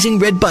amazing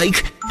red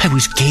bike. I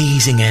was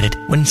gazing at it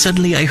when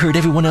suddenly I heard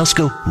everyone else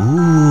go,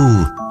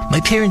 ooh. My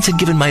parents had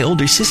given my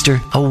older sister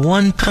a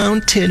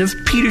 1-pound tin of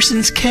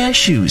Peterson's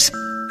cashews.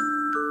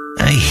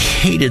 I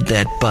hated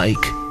that bike.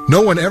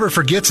 No one ever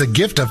forgets a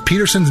gift of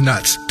Peterson's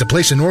Nuts. To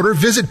place an order,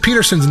 visit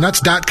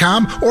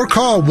petersonsnuts.com or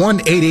call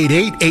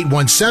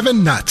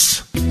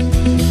 1-888-817-NUTS.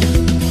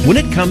 When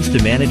it comes to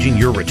managing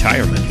your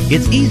retirement,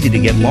 it's easy to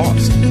get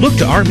lost. Look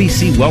to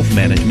RBC Wealth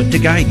Management to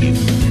guide you.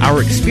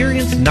 Our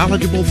experienced,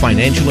 knowledgeable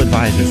financial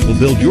advisors will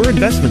build your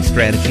investment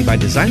strategy by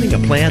designing a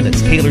plan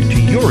that's tailored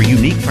to your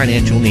unique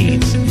financial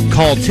needs.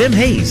 Call Tim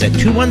Hayes at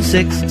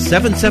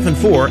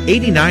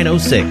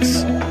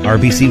 216-774-8906.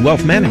 RBC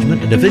Wealth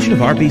Management, a division of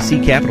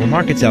RBC Capital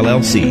Markets,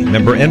 LLC.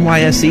 Member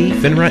NYSE,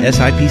 FINRA,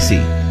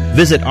 SIPC.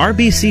 Visit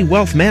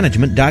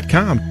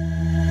rbcwealthmanagement.com.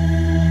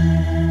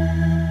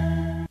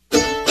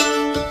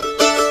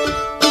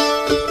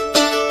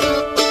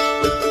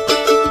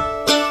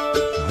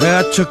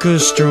 I took a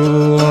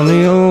stroll on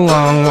the old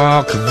long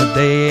walk of the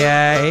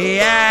day.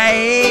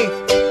 I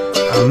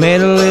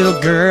met a little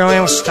girl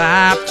and we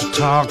stopped to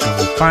talk of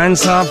a fine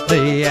soft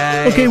day.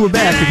 Okay, we're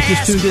back. If you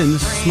just tuned in,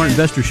 this is Smart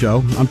Investor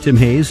Show. I'm Tim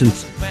Hayes, and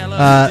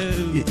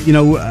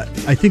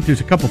I think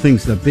there's a couple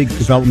things, the big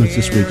developments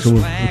this week, so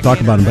we'll talk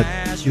about them. But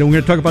we're going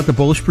to talk about the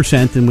bullish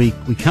percent, and we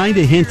kind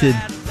of hinted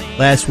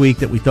last week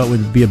that we thought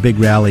would be a big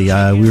rally.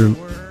 We were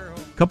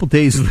a couple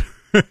days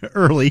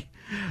early.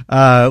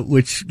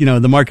 Which,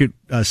 the market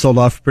sold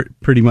off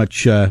pretty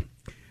much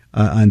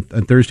on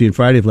Thursday and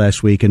Friday of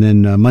last week, and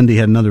then Monday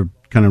had another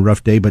kind of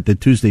rough day, but the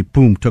Tuesday,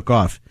 boom, took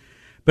off.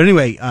 But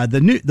anyway,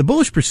 the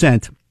bullish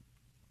percent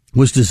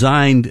was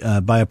designed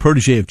by a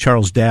protege of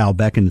Charles Dow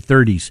back in the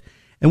 30s,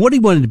 and what he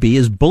wanted to be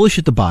is bullish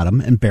at the bottom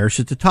and bearish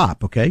at the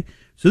top, okay?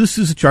 So this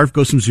is a chart that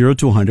goes from 0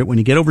 to 100. When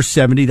you get over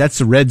 70, that's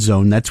the red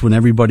zone. That's when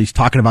everybody's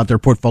talking about their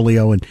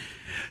portfolio and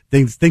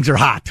things are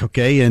hot,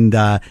 okay? And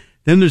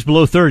then there's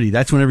below 30.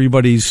 That's when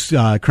everybody's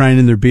crying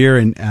in their beer,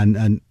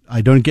 and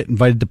I don't get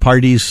invited to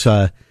parties.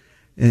 And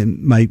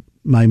my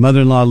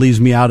mother-in-law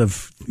leaves me out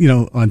of,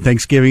 on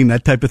Thanksgiving,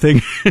 that type of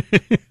thing.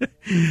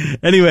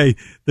 Anyway,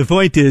 the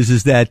point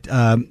is that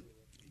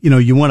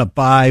you want to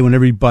buy when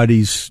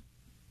everybody's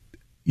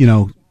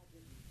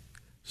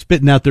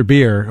spitting out their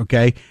beer,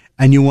 okay,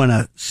 and you want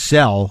to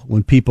sell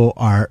when people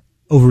are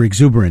over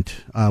exuberant.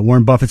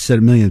 Warren Buffett said it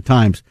a million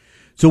times.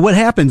 So what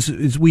happens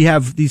is we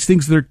have these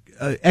things that are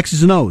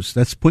X's and O's.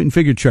 That's point and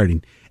figure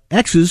charting.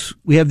 X's,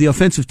 we have the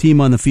offensive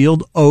team on the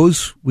field.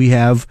 O's, we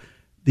have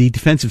the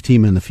defensive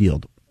team on the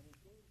field.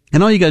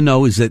 And all you got to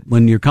know is that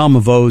when your column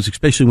of O's,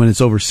 especially when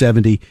it's over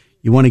 70,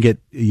 you want to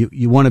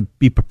you want to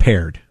be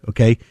prepared.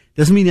 Okay,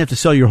 doesn't mean you have to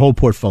sell your whole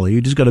portfolio. You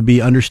just got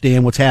to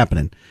understand what's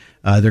happening.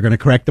 They're going to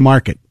correct the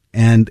market.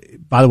 And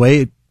by the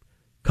way,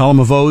 column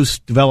of O's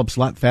develops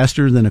a lot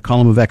faster than a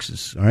column of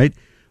X's. All right.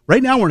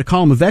 Right now we're in a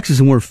column of X's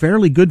and we're a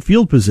fairly good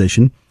field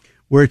position.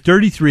 We're at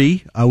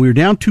 33. We were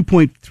down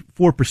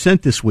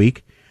 2.4% this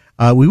week.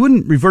 We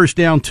wouldn't reverse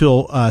down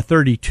till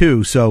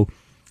 32. So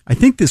I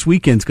think this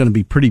weekend's going to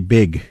be pretty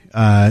big.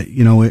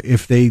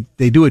 If they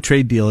do a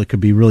trade deal, it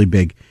could be really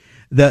big.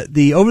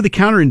 The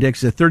over-the-counter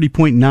index is at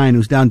 30.9. It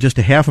was down just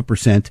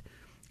 0.5%.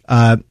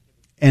 And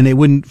it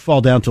wouldn't fall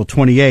down till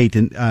 28.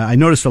 And I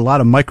noticed a lot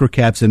of micro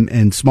caps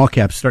and small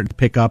caps starting to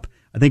pick up.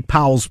 I think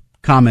Powell's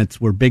comments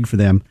were big for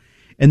them.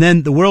 And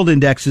then the world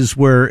indexes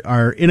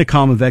are in a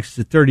column of X's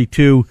at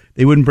 32.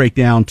 They wouldn't break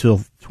down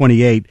till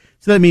 28.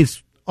 So that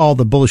means all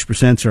the bullish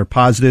percents are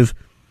positive.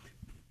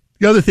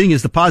 The other thing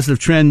is the positive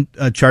trend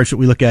charts that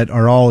we look at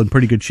are all in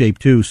pretty good shape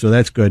too. So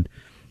that's good.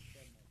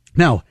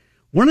 Now,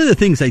 one of the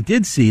things I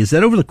did see is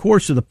that over the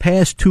course of the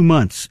past 2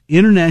 months,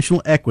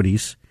 international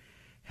equities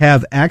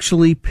have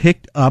actually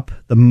picked up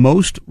the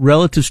most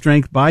relative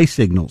strength buy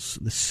signals,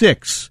 the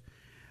 6.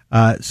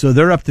 So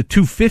they're up to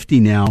 250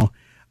 now.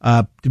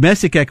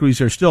 Domestic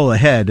equities are still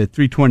ahead at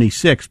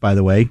 326, by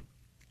the way.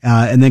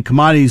 And then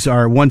commodities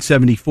are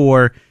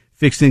 174,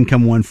 fixed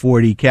income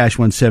 140, cash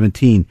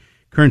 117,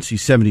 currency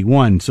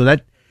 71. So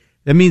that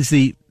means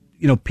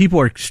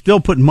people are still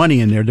putting money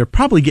in there. They're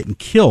probably getting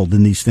killed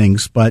in these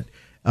things, but,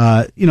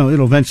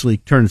 it'll eventually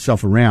turn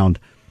itself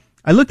around.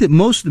 I looked at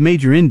most of the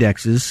major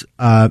indexes,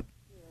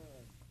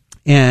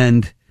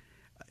 and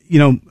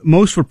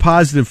most were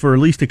positive for at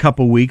least a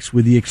couple of weeks,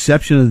 with the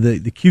exception of the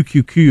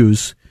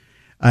QQQs.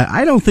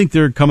 I don't think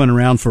they're coming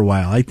around for a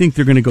while. I think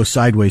they're going to go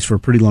sideways for a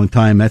pretty long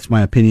time. That's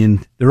my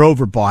opinion. They're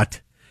overbought.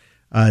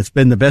 It's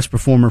been the best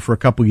performer for a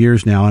couple of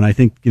years now, and I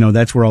think,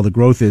 that's where all the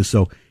growth is.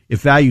 So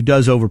if value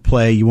does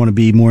overplay, you want to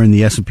be more in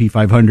the S&P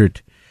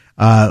 500.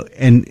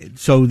 And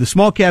so the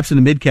small caps and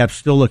the mid caps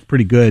still look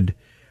pretty good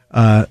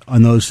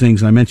on those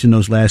things. I mentioned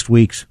those last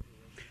weeks.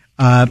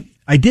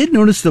 I did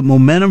notice that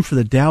momentum for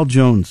the Dow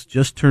Jones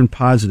just turned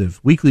positive,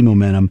 weekly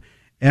momentum,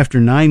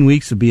 after 9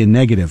 weeks of being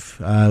negative,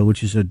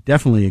 which is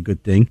definitely a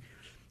good thing.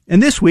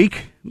 And this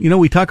week,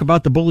 we talk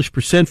about the bullish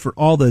percent for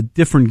all the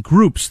different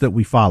groups that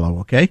we follow,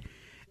 okay?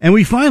 And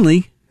we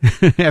finally,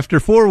 after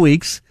 4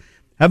 weeks,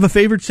 have a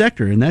favorite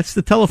sector, and that's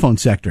the telephone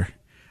sector.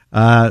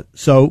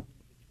 So,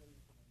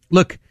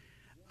 look,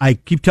 I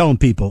keep telling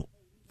people,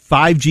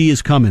 5G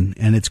is coming,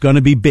 and it's going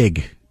to be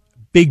big.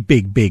 Big,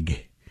 big,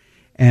 big.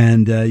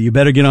 And you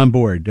better get on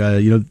board.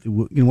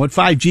 What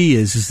 5G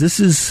is this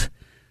is...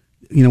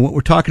 what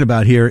we're talking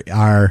about here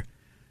are,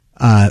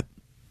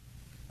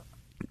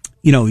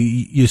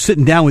 you're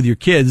sitting down with your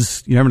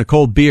kids, you're having a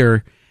cold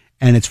beer,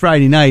 and it's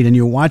Friday night, and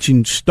you're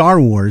watching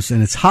Star Wars,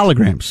 and it's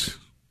holograms,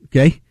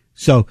 okay?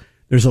 So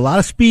there's a lot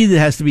of speed that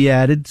has to be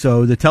added.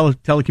 So the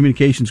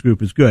telecommunications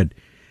group is good.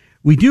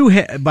 We do,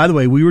 by the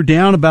way, we were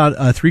down about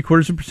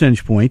 0.75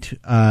 percentage point.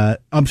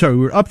 I'm sorry,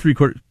 we were up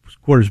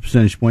 0.75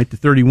 percentage point to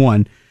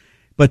 31.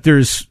 But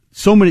there's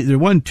so many, there are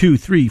 1, 2,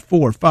 3,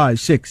 4, 5,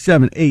 6,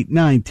 7, 8,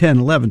 9, 10,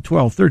 11,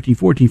 12, 13,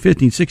 14,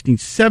 15,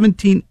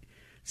 16,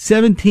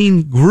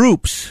 17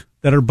 groups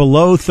that are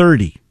below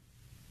 30.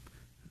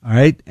 All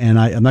right. And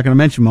I'm not going to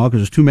mention them all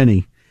because there's too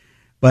many.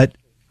 But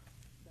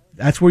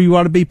that's where you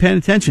ought to be paying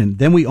attention.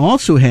 Then we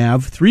also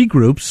have 3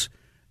 groups.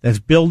 That's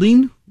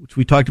building, which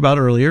we talked about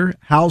earlier,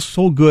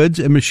 household goods,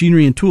 and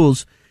machinery and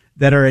tools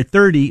that are at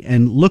 30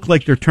 and look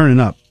like they're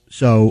turning up.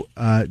 So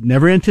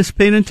never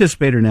anticipate an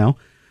anticipator now.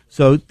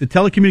 So the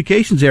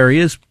telecommunications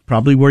area is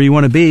probably where you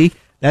want to be.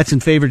 That's in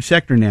favored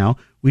sector now.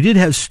 We did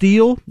have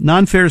steel,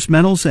 non-ferrous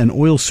metals, and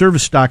oil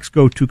service stocks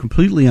go to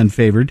completely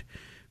unfavored,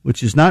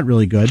 which is not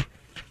really good.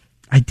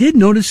 I did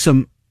notice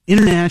some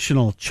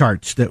international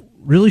charts that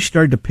really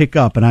started to pick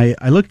up, and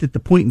I looked at the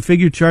point and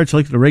figure charts, I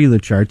looked at the regular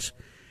charts,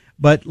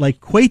 but like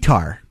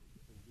Qatar,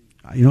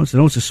 I know it's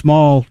a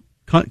small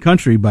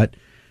country, but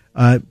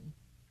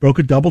broke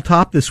a double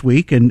top this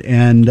week, and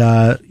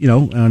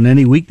on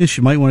any weakness,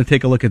 you might want to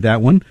take a look at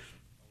that one.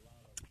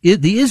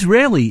 The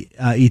Israeli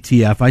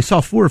ETF, I saw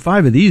 4 or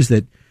 5 of these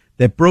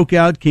that broke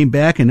out, came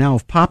back, and now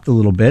have popped a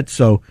little bit.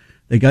 So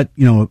they got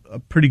a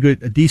pretty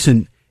good, a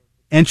decent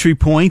entry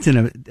point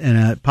and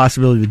a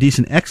possibility of a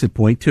decent exit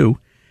point too.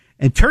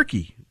 And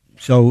Turkey,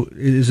 so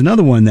is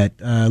another one that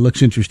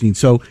looks interesting.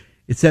 So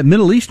it's that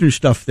Middle Eastern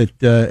stuff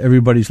that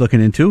everybody's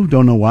looking into.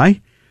 Don't know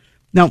why.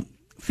 Now,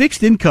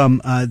 fixed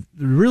income, there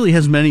really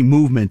hasn't been any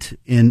movement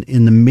in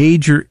the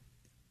major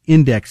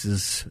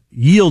indexes,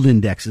 yield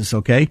indexes,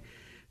 okay,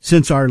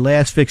 since our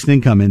last fixed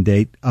income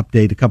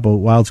update a couple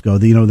of whiles ago.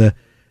 The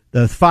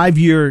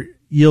 5-year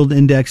yield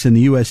index in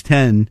the U.S.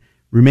 10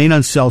 remain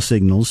on sell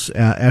signals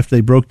after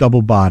they broke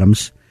double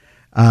bottoms,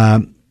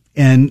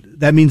 and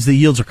that means the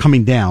yields are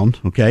coming down,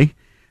 okay?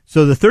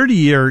 So the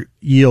 30-year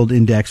yield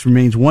index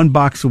remains 1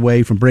 box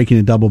away from breaking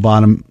a double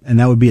bottom, and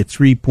that would be at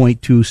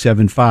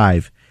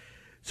 3.275.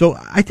 So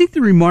I think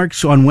the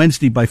remarks on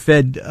Wednesday by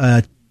Fed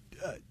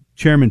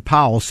Chairman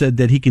Powell said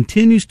that he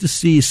continues to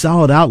see a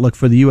solid outlook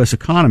for the U.S.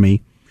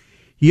 economy.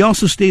 He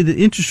also stated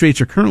that interest rates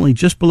are currently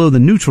just below the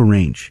neutral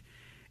range.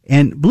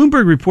 And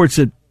Bloomberg reports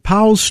that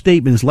Powell's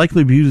statement is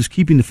likely to be viewed as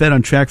keeping the Fed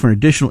on track for an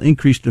additional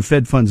increase to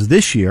Fed funds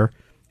this year.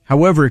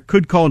 However, it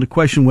could call into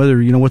question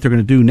whether, what they're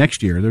going to do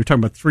next year. They're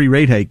talking about 3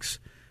 rate hikes.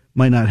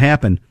 Might not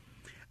happen.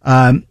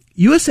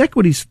 U.S.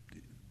 equities,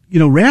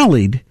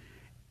 rallied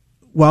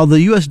while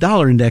the U.S.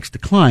 dollar index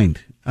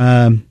declined.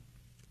 That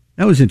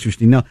was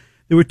interesting. Now,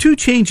 there were 2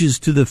 changes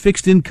to the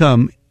fixed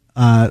income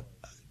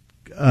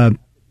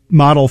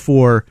model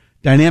for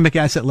dynamic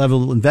asset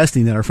level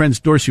investing that our friends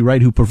Dorsey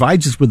Wright, who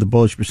provides us with the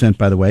bullish percent,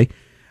 by the way,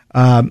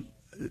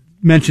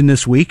 mentioned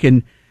this week.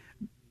 And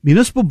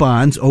municipal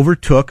bonds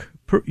overtook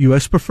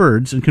U.S.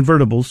 preferreds and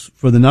convertibles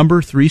for the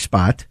number 3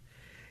 spot.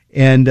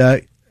 And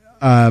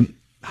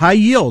high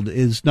yield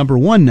is number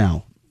 1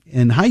 now.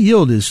 And high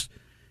yield is,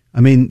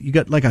 you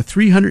got like a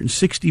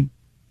 360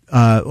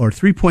 or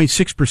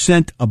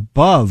 3.6%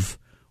 above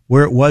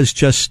where it was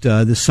just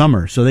this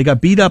summer. So they got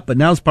beat up, but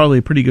now it's probably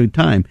a pretty good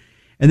time.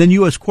 And then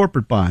U.S.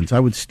 corporate bonds. I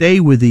would stay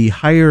with the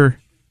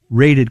higher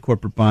rated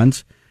corporate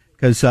bonds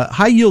because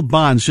high yield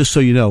bonds, just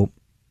so you know,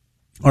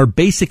 are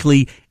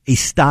basically a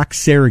stock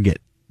surrogate.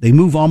 They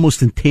move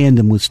almost in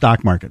tandem with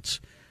stock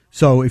markets.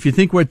 So if you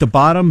think we're at the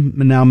bottom,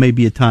 now may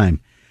be a time.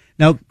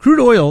 Now,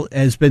 crude oil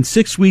has been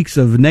 6 weeks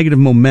of negative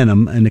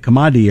momentum in the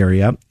commodity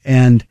area,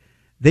 and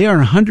they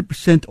are 100%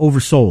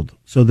 oversold.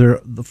 So they're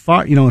the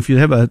far, if you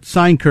have a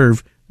sine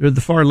curve, they're the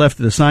far left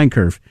of the sine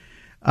curve.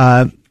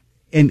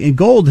 And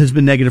gold has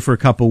been negative for a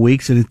couple of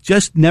weeks, and it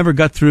just never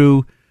got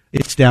through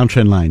its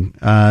downtrend line.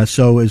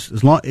 So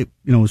as long, it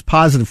was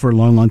positive for a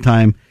long, long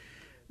time,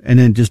 and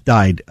then just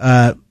died.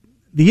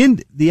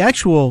 The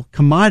actual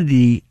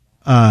commodity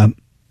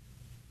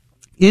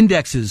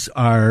indexes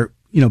are,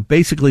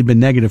 basically been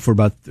negative for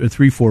about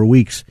 3-4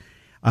 weeks.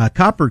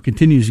 Copper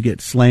continues to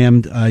get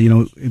slammed.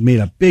 It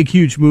made a big,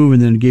 huge move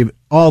and then gave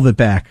all of it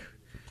back,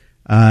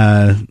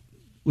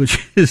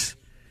 which is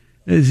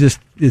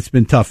it's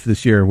been tough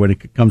this year when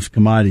it comes to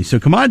commodities. So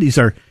commodities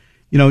are,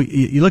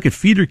 you look at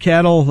feeder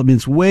cattle.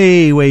 It's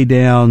way, way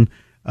down.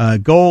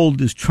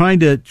 Gold is trying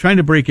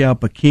to break out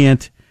but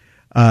can't.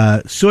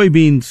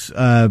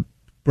 Soybeans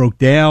broke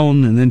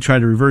down and then tried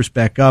to reverse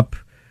back up.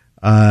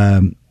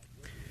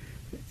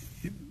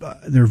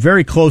 They're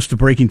very close to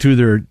breaking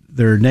through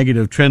their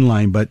negative trend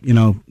line, but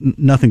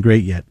nothing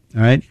great yet.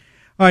 All right.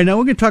 Now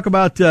we're going to talk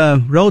about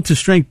relative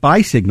strength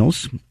buy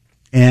signals,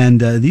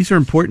 and these are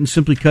important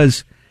simply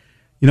because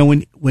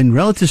when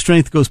relative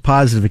strength goes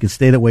positive, it can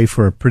stay that way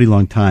for a pretty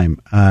long time.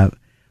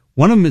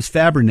 One of them is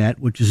Fabrinet,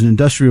 which is an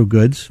industrial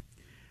goods.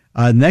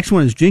 The next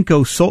one is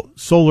Jinko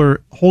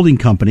Solar Holding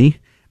Company.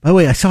 By the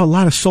way, I saw a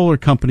lot of solar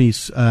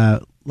companies,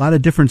 a lot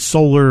of different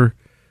solar,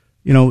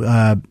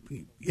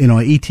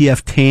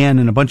 ETF TAN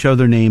and a bunch of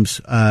other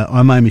names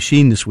on my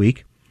machine this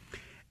week.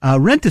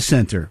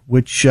 Rent-A-Center,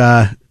 which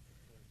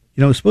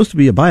is supposed to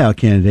be a buyout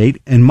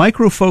candidate, and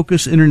Micro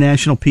Focus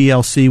International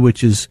PLC,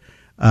 which is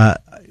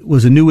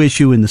was a new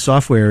issue in the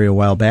software area a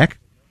while back.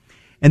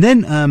 And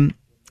then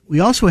we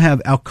also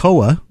have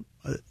Alcoa.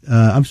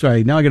 I'm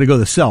sorry, now I got to go to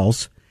the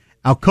cells.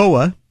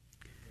 Alcoa,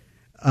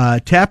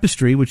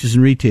 Tapestry, which is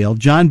in retail,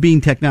 John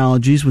Bean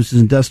Technologies, which is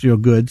industrial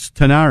goods,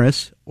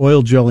 Tenaris,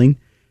 oil drilling,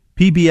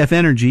 PBF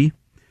Energy,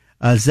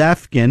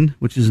 Zafkin,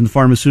 which is in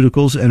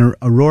pharmaceuticals, and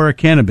Aurora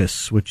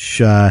Cannabis,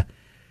 which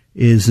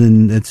is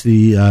it's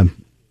the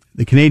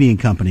Canadian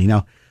company.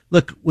 Now,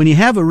 look, when you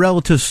have a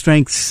relative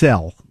strength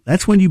sell,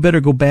 that's when you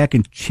better go back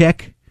and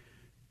check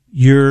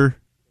your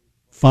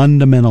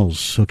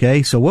fundamentals,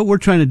 okay? So what we're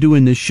trying to do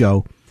in this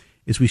show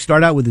is we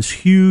start out with this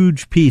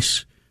huge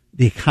piece,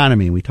 the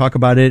economy. We talk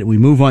about it, we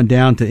move on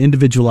down to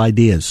individual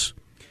ideas.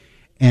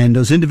 And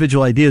those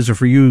individual ideas are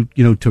for you,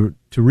 to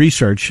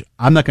research.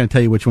 I'm not going to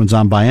tell you which ones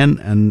I'm buying,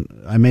 and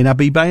I may not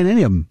be buying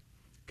any of them,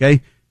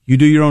 okay? You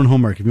do your own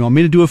homework. If you want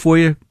me to do it for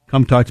you,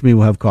 come talk to me,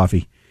 we'll have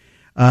coffee.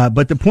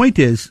 But the point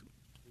is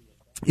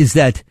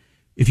that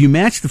if you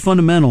match the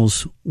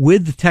fundamentals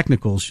with the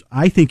technicals,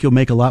 I think you'll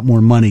make a lot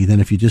more money than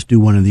if you just do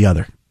one or the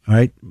other. All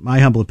right? My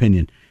humble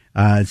opinion.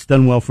 It's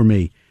done well for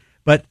me.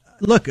 But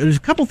look, there's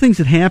a couple things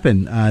that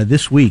happened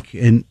this week.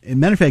 And as a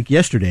matter of fact,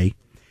 yesterday,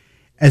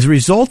 as a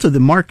result of the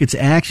market's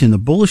action, the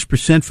bullish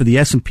percent for the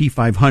S&P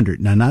 500,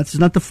 now this is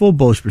not the full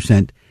bullish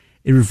percent,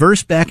 it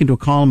reversed back into a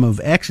column of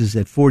X's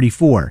at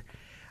 44.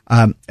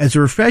 As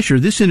a refresher,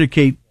 this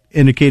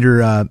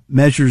indicator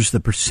measures the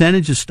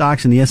percentage of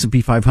stocks in the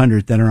S&P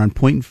 500 that are on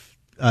point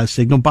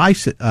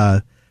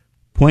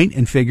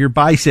and figure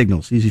buy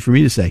signals. Easy for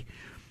me to say.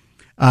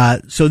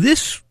 So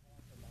this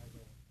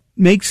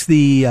makes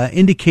the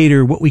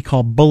indicator what we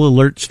call bull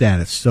alert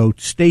status. So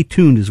stay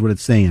tuned is what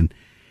it's saying.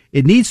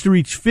 It needs to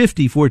reach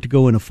 50 for it to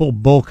go in a full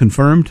bull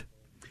confirmed.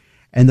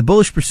 And the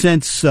bullish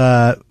percents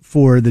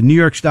for the New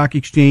York Stock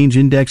Exchange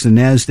Index and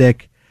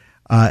NASDAQ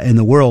and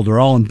the world are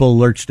all in bull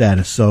alert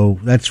status. So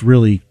that's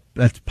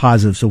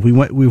positive. So if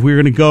we were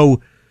going to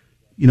go,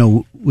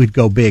 we'd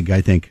go big,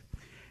 I think.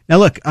 Now,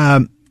 look,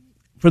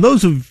 for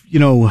those of,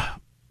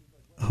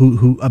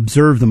 who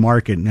observe the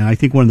market, and I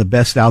think one of the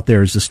best out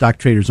there is the Stock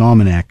Traders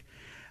Almanac.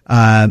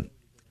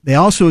 They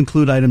also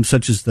include items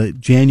such as the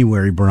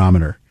January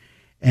barometer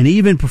and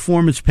even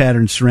performance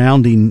patterns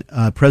surrounding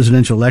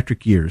presidential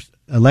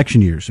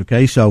election years.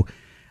 Okay, so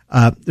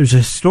there's a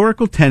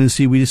historical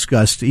tendency we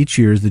discussed each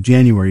year is the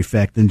January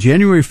effect. And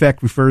January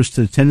effect refers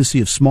to the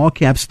tendency of small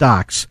cap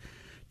stocks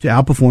to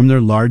outperform their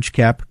large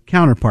cap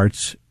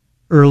counterparts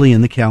early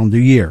in the calendar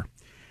year.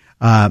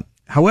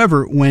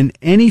 However, when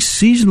any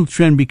seasonal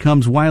trend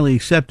becomes widely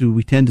accepted,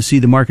 we tend to see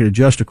the market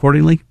adjust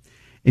accordingly.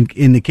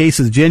 In the case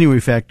of the January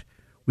effect,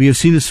 we have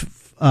seen this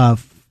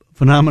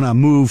phenomenon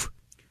move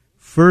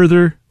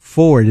further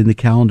forward in the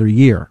calendar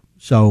year.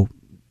 So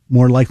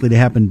more likely to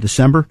happen in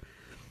December.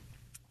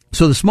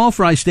 So the small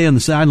fries stay on the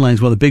sidelines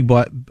while the big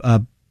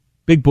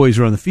boys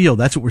are on the field.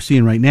 That's what we're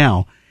seeing right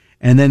now.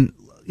 And then,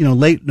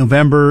 late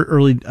November,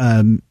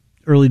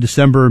 early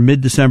December,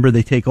 mid-December,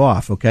 they take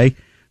off, okay?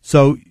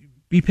 So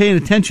be paying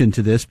attention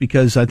to this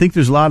because I think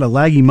there's a lot of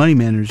laggy money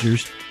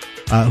managers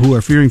who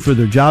are fearing for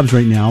their jobs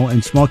right now,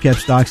 and small cap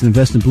stocks and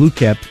invest in blue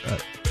cap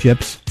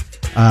chips.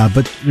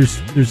 But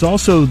there's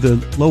also the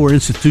lower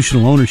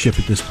institutional ownership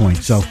at this point.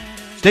 So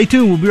stay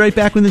tuned. We'll be right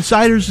back with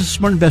Insiders. This is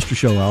Smart Investor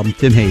Show. I'm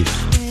Tim Hayes.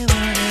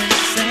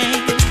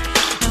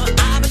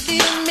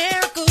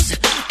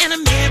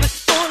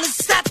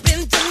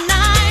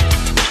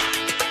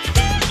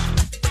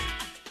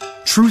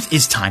 Truth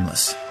is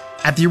timeless.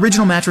 At the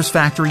Original Mattress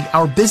Factory,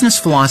 our business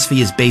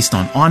philosophy is based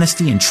on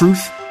honesty and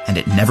truth, and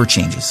it never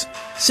changes.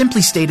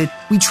 Simply stated,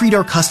 we treat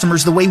our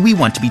customers the way we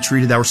want to be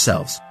treated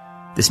ourselves.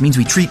 This means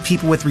we treat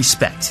people with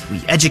respect,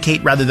 we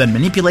educate rather than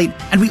manipulate,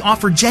 and we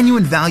offer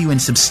genuine value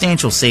and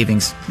substantial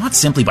savings, not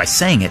simply by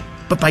saying it,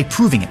 but by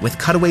proving it with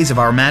cutaways of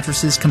our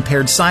mattresses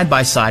compared side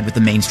by side with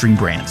the mainstream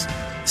brands.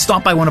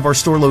 Stop by one of our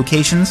store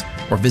locations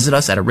or visit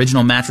us at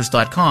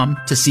originalmattress.com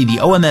to see the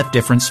OMF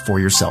difference for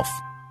yourself.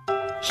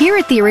 Here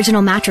at the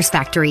Original Mattress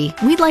Factory,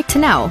 we'd like to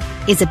know,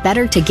 is it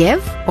better to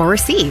give or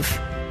receive?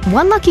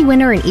 One lucky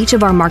winner in each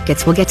of our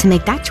markets will get to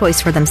make that choice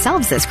for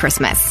themselves this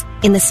Christmas.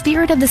 In the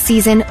spirit of the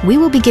season, we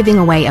will be giving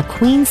away a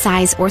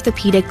queen-size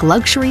orthopedic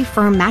luxury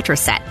firm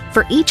mattress set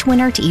for each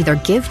winner to either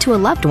give to a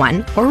loved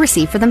one or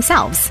receive for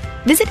themselves.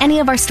 Visit any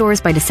of our stores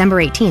by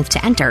December 18th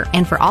to enter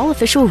and for all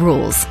official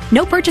rules.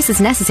 No purchase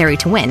is necessary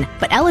to win,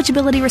 but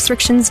eligibility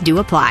restrictions do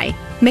apply.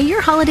 May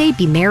your holiday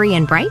be merry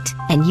and bright,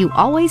 and you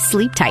always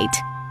sleep tight.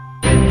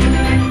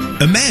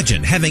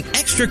 Imagine having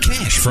extra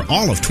cash for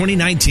all of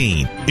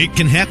 2019. It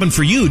can happen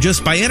for you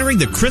just by entering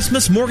the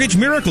Christmas Mortgage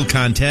Miracle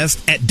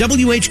Contest at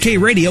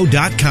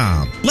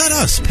WHKRadio.com. Let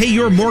us pay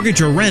your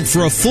mortgage or rent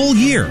for a full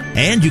year,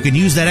 and you can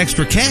use that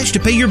extra cash to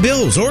pay your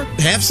bills or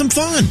have some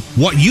fun.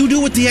 What you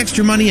do with the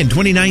extra money in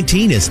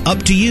 2019 is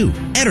up to you.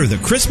 Enter the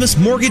Christmas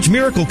Mortgage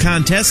Miracle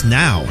Contest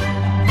now.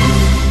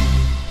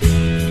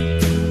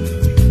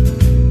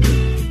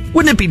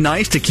 Wouldn't it be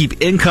nice to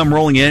keep income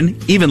rolling in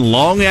even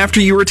long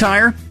after you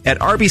retire? At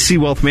RBC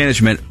Wealth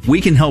Management,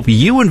 we can help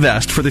you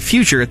invest for the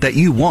future that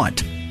you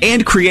want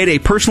and create a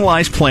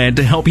personalized plan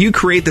to help you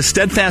create the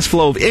steadfast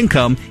flow of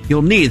income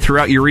you'll need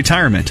throughout your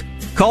retirement.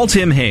 Call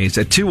Tim Hayes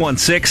at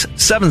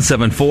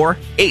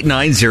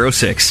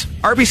 216-774-8906.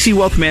 RBC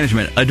Wealth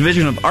Management, a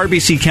division of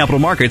RBC Capital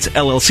Markets,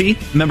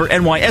 LLC, member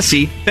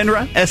NYSE,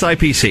 FINRA,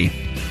 SIPC.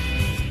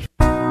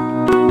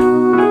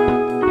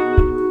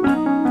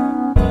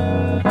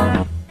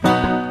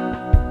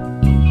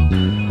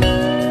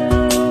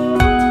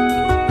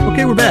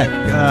 Okay, we're back.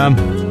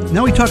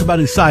 Now we talk about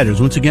insiders.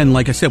 Once again,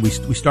 like I said, we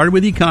started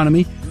with the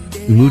economy.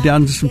 We moved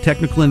down to some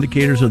technical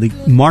indicators of the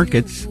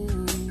markets.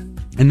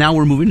 And now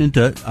we're moving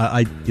into,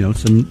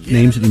 some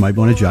names that you might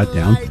want to jot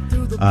down.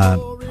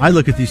 I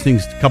look at these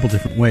things a couple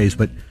different ways.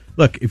 But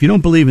look, if you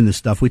don't believe in this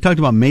stuff, we talked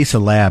about Mesa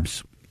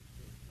Labs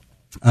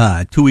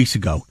 2 weeks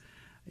ago.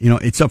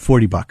 It's up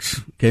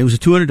 $40. Okay, it was a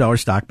 $200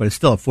 stock, but it's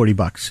still up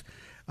 $40.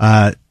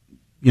 There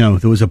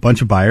was a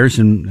bunch of buyers,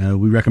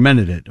 and we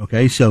recommended it.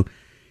 Okay, so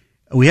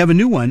we have a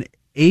new one,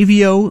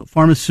 Avio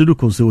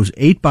Pharmaceuticals. There was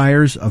 8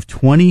 buyers of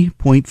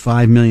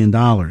 $20.5 million.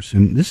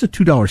 And this is a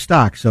 $2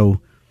 stock, so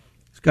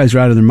these guys are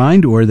out of their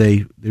mind, or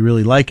they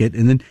really like it.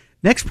 And then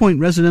Next Point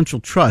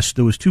Residential Trust,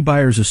 there was 2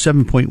 buyers of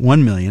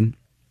 $7.1 million.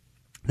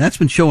 That's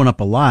been showing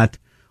up a lot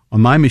on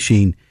my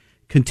machine.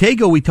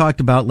 Contago we talked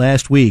about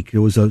last week.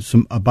 There was a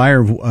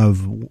buyer of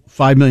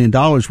 $5 million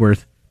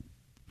worth.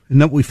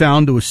 And then we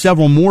found there was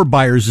several more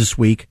buyers this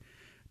week,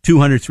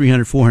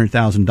 $200,000, $300,000,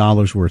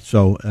 $400,000 worth.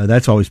 So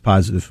that's always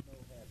positive.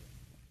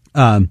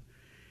 The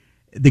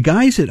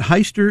guys at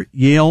Heister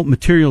Yale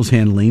Materials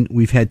Handling,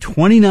 we've had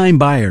 29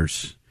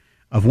 buyers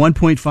of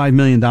 $1.5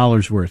 million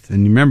worth.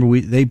 And remember,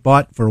 they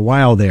bought for a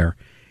while there,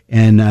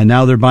 and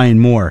now they're buying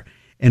more.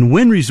 And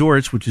Wynn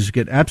Resorts, which has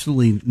got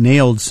absolutely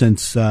nailed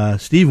since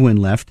Steve Wynn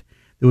left,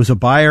 there was a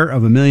buyer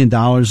of $1 million,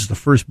 the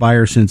first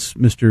buyer since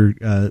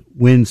Mr.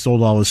 Wynn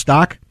sold all his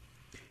stock.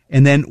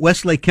 And then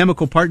Westlake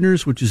Chemical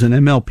Partners, which is an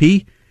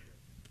MLP,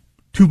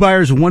 2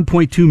 buyers of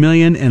 $1.2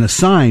 million, and a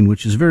Sign,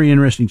 which is a very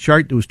interesting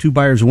chart. There was 2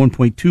 buyers of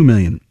 $1.2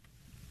 million.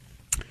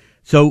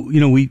 So,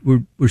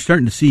 we're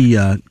starting to see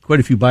quite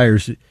a few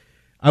buyers.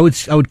 I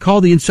would call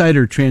the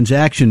insider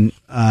transaction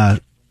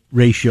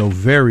ratio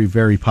very,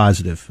 very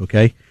positive.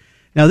 Okay,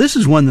 now this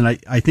is one that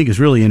I think is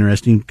really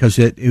interesting because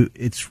it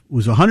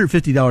was a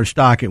 $150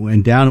 stock. It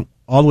went down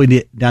all the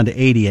way down to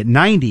 80. At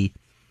 90,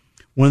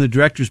 one of the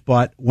directors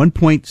bought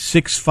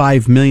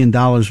 $1.65 million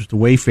worth of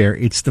Wayfair.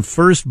 It's the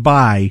first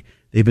buy.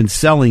 They've been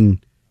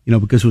selling,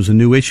 because it was a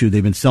new issue,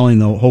 they've been selling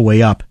the whole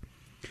way up.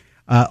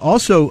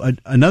 Also,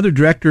 another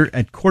director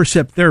at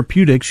Corcept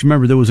Therapeutics,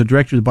 remember there was a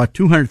director that bought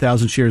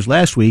 200,000 shares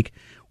last week.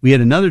 We had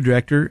another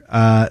director,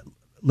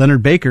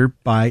 Leonard Baker,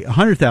 buy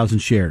 100,000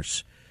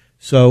 shares.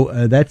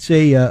 So that's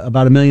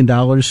about $1 million.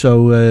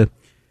 So,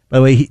 by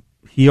the way,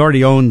 he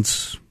already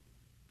owns,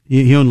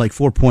 he owned like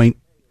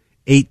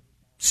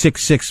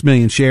 4.866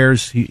 million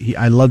shares.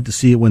 I love to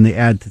see it when they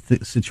add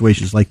to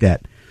situations like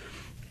that.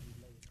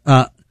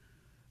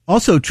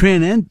 Also,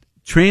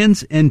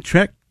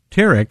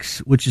 Transenterix,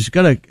 which has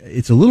got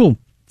it's a little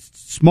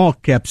small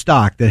cap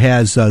stock that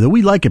has, that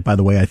we like it, by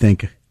the way, I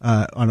think,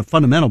 on a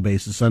fundamental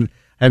basis. I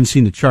haven't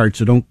seen the chart,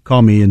 so don't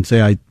call me and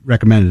say I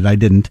recommend it. I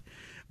didn't.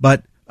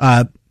 But,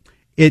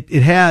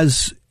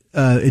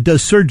 it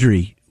does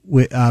surgery,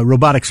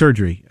 robotic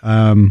surgery.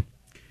 I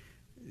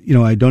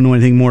don't know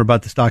anything more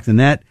about the stock than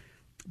that.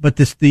 But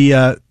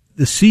the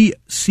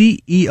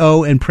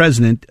CEO and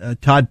president,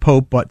 Todd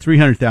Pope, bought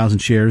 300,000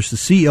 shares. The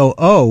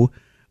COO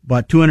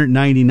bought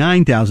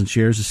 299,000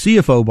 shares. The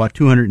CFO bought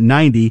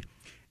 290,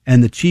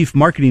 and the chief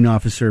marketing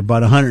officer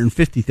bought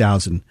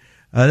 150,000.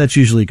 That's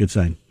usually a good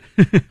sign.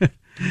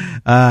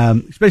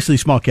 Especially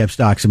small cap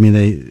stocks. I mean,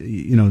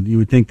 you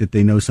would think that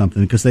they know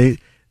something because they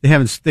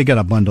got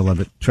a bundle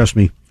of it. Trust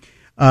me.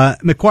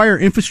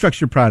 Macquarie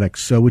Infrastructure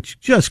Products, which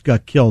just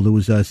got killed. It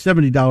was a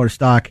 $70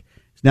 stock.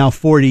 It's now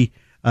 40.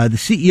 The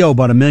CEO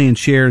bought 1 million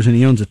shares, and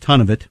he owns a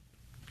ton of it.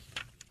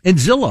 And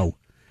Zillow,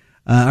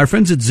 our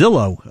friends at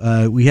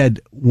Zillow, we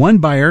had one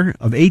buyer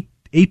of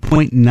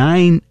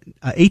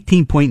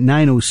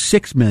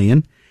 18.906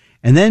 million,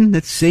 and then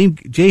that same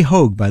Jay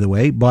Hogue, by the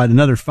way, bought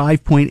another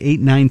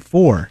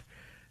 5.894.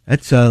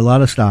 That's a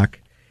lot of stock.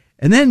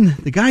 And then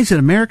the guys at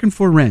American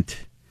for Rent,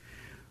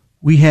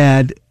 we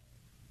had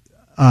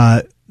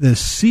the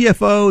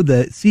CFO,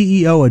 the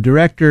CEO, a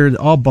director,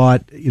 all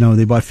bought,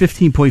 they bought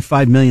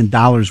 $15.5 million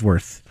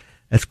worth.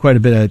 That's quite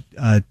a bit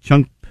of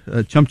chump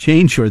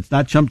change, or it's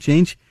not chump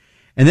change.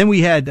 And then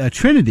we had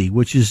Trinity,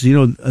 which is,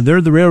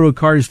 they're the railroad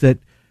cars that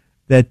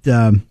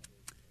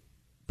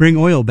bring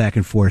oil back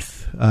and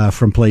forth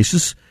from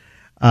places.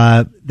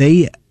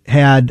 They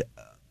had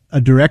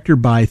a director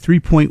buy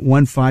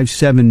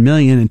 $3.157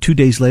 million, and 2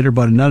 days later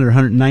bought another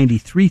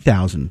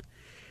 $193,000.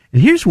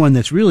 And here's one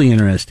that's really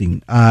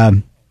interesting.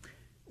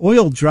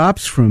 Oil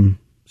drops from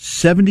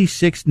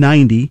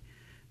 $76.90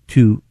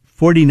 to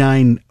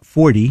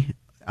 $49.40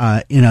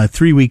 in a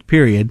 3-week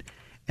period.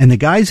 And the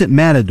guys at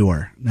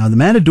Matador, now the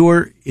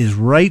Matador is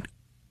right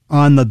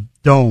on the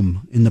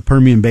Dome in the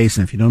Permian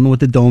Basin. If you don't know what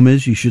the Dome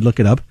is, you should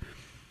look it up.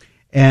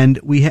 And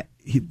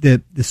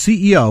the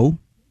CEO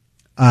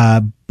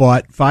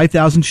bought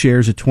 5,000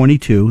 shares at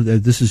 22.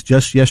 This is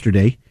just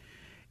yesterday.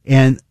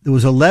 And there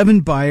was 11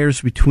 buyers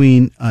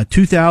between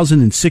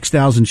 2,000 and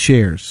 6,000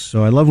 shares.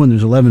 So I love when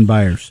there's 11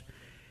 buyers.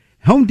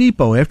 Home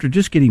Depot, after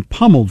just getting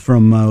pummeled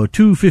from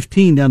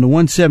 215 down to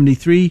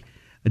 173,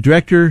 a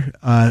director,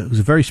 who's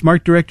a very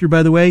smart director,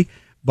 by the way,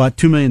 bought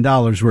 $2 million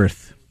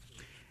worth.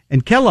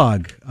 And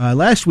Kellogg,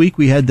 last week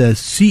we had the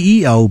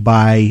CEO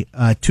buy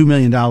 $2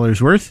 million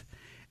worth,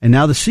 and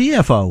now the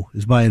CFO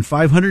is buying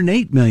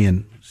 $508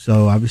 million.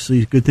 So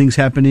obviously good things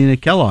happening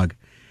at Kellogg.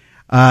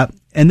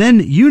 And then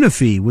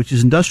Unifi, which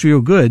is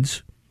industrial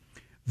goods,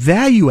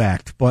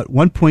 ValueAct bought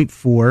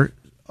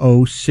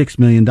 $1.406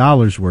 million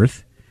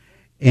worth.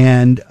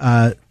 And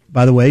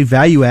by the way,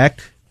 ValueAct,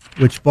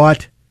 which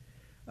bought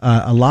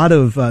a lot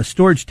of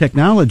storage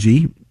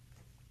technology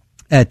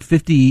at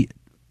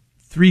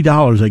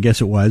 $53, I guess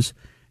it was,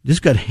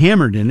 just got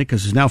hammered in it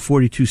because it's now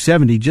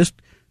 $42.70. Just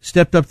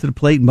stepped up to the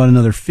plate and bought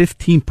another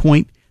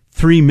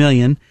 $15.3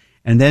 million,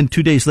 and then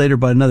 2 days later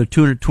bought another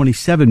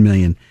 $227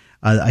 million.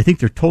 I think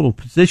their total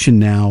position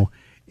now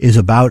is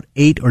about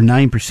 8 or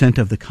 9%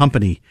 of the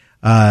company.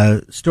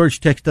 Storage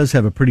Tech does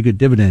have a pretty good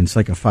dividend. It's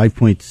like a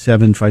 5.7,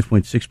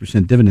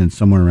 5.6% dividend,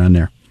 somewhere around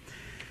there.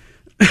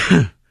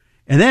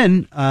 And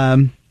then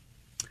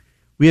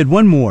we had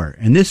one more,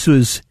 and this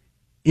was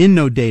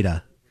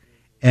InnoData.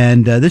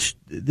 And this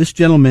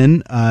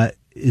gentleman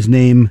is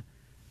named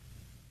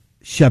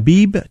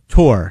Shabib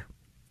Tor,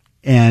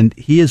 and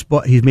he's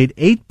made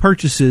 8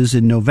 purchases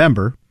in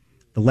November.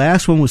 The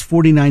last one was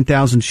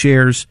 49,000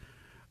 shares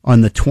on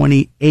the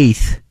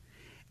 28th.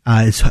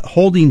 His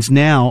holdings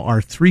now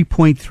are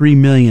 3.3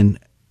 million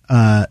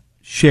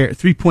share,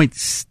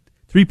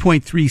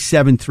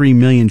 3.373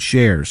 million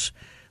shares.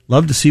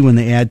 Love to see when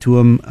they add to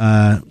them.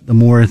 The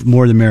more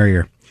the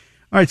merrier.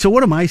 All right. So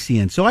what am I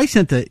seeing? So I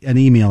sent an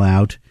email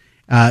out,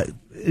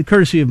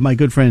 courtesy of my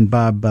good friend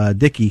Bob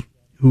Dickey,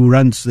 who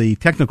runs the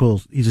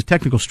technical. He's a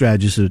technical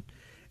strategist at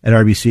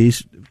RBC.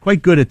 He's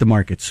quite good at the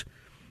markets.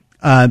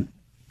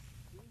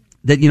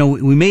 That,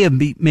 we may have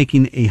been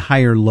making a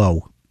higher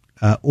low,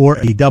 or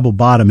a double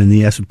bottom in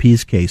the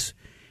S&P's case.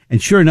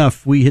 And sure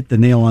enough, we hit the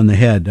nail on the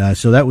head.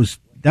 So that was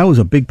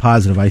a big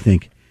positive, I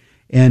think.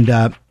 And,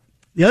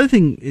 the other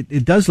thing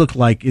it does look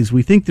like is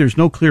we think there's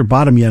no clear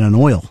bottom yet on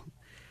oil.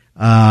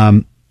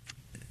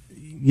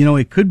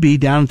 It could be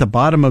down at the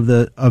bottom of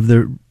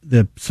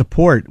the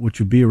support, which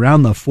would be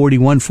around the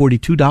 $41,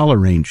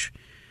 $42 range.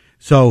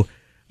 So,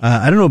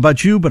 I don't know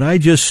about you, but I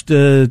just,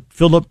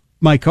 filled up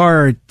my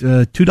car at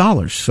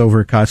 $2 over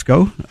at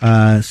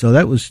Costco. So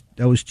that was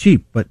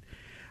cheap. But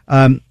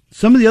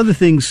some of the other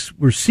things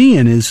we're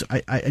seeing is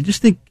I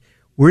just think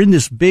we're in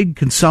this big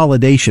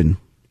consolidation,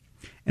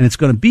 and it's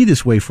going to be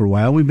this way for a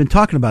while. We've been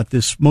talking about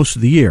this most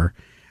of the year.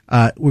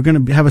 We're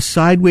going to have a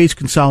sideways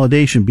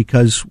consolidation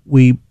because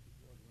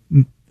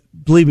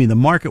believe me, the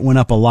market went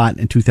up a lot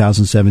in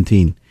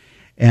 2017.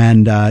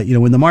 And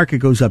when the market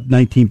goes up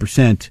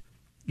 19%,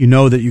 you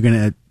know that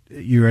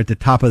you're at the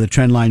top of the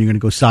trend line. You're going to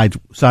go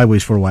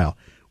sideways for a while,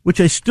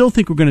 which I still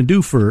think we're going to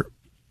do for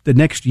the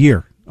next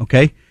year.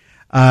 Okay.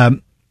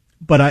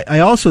 But I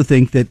also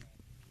think that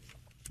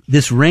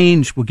this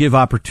range will give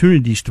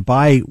opportunities to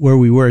buy where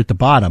we were at the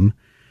bottom.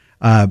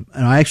 And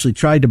I actually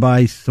tried to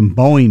buy some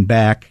Boeing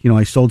back.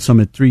 I sold some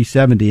at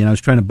 370 and I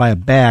was trying to buy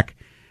it back.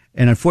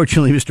 And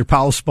unfortunately, Mr.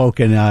 Powell spoke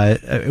and,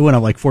 it went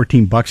up like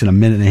 $14 in a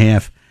minute and a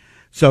half.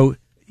 So,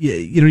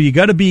 you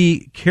got to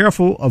be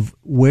careful of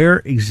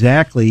where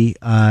exactly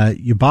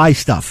you buy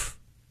stuff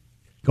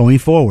going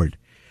forward.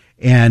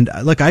 And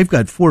look, I've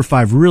got 4 or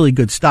 5 really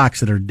good stocks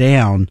that are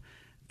down,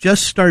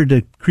 just started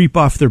to creep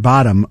off their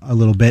bottom a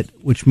little bit,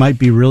 which might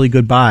be really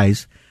good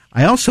buys.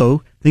 I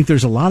also think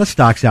there's a lot of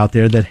stocks out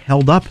there that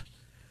held up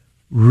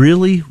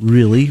really,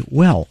 really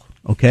well.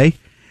 Okay,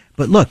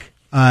 but look,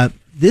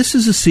 this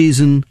is a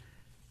season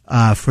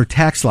for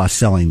tax loss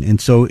selling,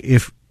 and so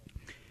if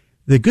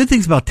the good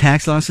things about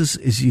tax losses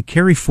is they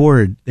carry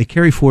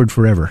forward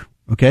forever.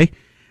 Okay.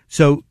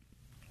 So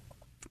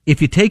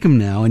if you take them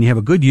now and you have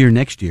a good year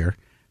next year,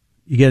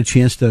 you get a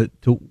chance to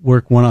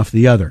work one off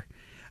the other.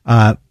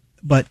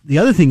 But the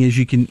other thing is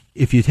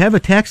if you have a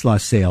tax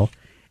loss sale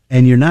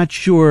and you're not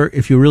sure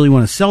if you really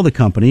want to sell the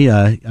company,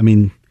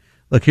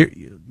 look here,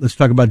 let's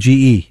talk about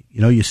GE.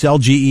 You sell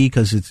GE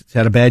because it's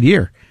had a bad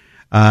year.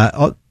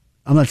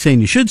 I'm not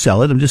saying you should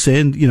sell it. I'm just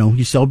saying,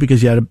 you sell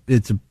because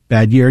it's a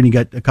bad year and you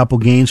got a couple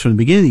gains from the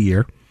beginning of the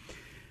year.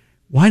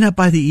 Why not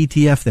buy the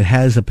ETF that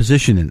has a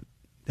position in it?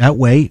 That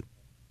way,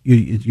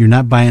 you're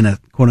not buying a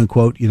quote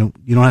unquote, you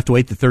don't have to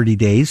wait the 30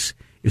 days.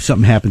 If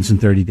something happens in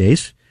 30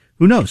 days,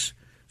 who knows?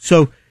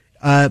 So,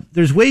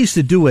 there's ways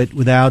to do it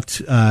without,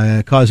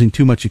 causing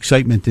too much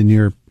excitement in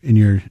your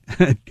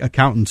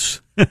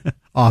accountant's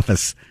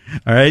office.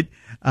 All right.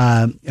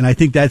 And I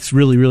think that's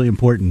really, really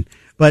important.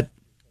 But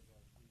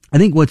I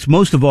think what's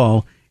most of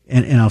all,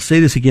 and I'll say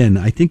this again,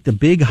 I think the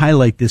big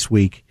highlight this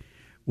week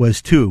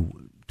was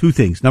two two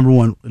things. Number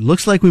one, it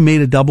looks like we made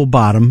a double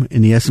bottom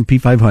in the S&P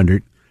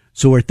 500.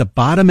 So we're at the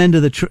bottom end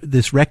of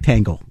this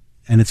rectangle.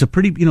 And it's a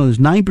pretty, there's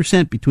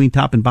 9% between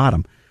top and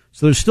bottom.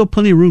 So there's still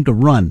plenty of room to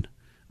run.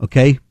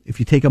 Okay. If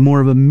you take a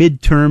more of a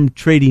midterm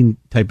trading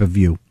type of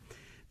view.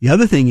 The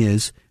other thing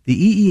is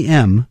the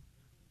EEM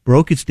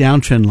broke its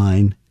downtrend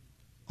line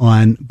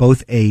on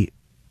both a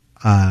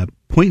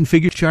point and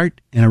figure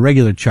chart and a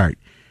regular chart.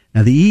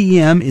 Now the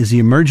EEM is the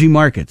emerging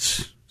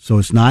markets. So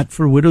it's not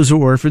for widows or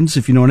orphans,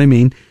 if you know what I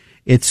mean.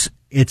 It's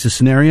a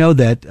scenario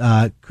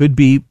that could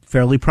be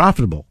fairly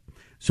profitable.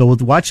 So we'll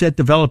watch that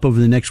develop over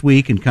the next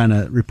week and kind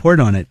of report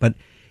on it. But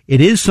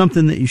it is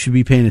something that you should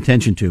be paying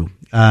attention to.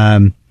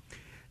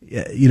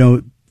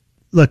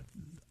 Look,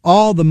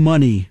 all the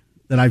money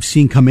that I've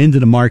seen come into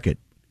the market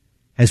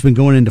has been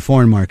going into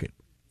foreign market.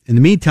 In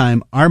the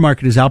meantime, our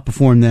market has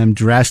outperformed them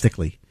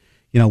drastically.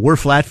 We're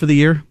flat for the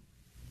year.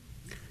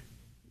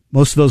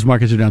 Most of those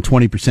markets are down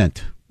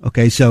 20%.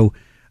 Okay, so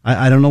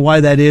I don't know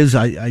why that is.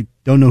 I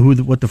don't know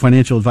what the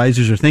financial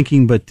advisors are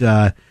thinking, but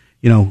there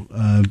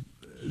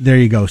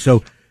you go.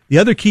 So the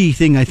other key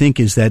thing I think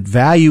is that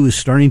value is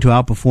starting to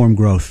outperform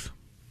growth.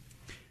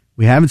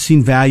 We haven't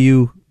seen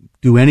value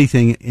do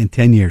anything in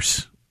 10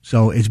 years.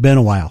 So it's been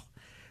a while.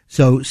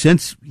 So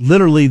since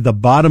literally the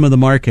bottom of the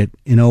market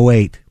in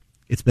 2008,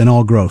 it's been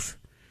all growth.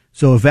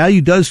 So if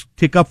value does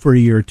tick up for a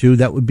year or two,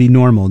 that would be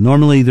normal.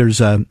 Normally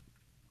there's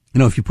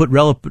if you put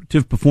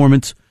relative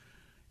performance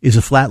is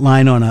a flat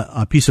line on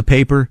a piece of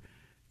paper,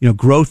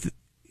 growth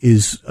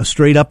is a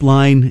straight up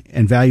line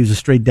and value is a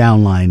straight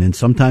down line. And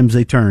sometimes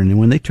they turn. And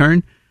when they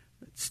turn,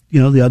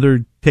 the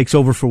other takes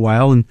over for a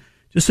while. And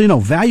just so you know,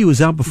 value has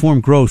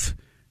outperformed growth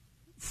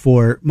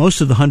for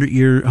most of the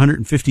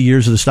 150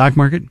 years of the stock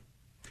market,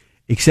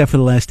 except for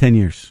the last 10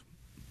 years.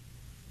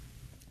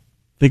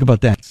 Think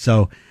about that.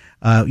 So,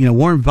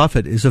 Warren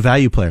Buffett is a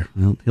value player.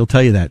 He'll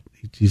tell you that.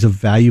 He's a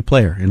value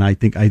player, and I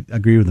think I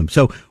agree with him.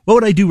 So what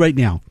would I do right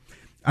now?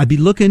 I'd be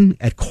looking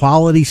at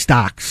quality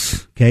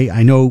stocks. Okay.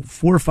 I know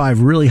 4 or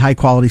 5 really high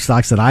quality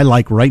stocks that I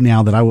like right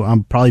now that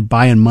I'm probably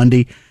buying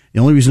Monday. The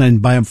only reason I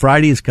didn't buy them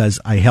Friday is because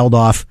I held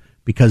off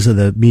because of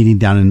the meeting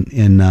down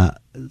in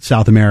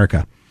South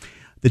America.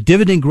 The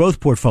dividend growth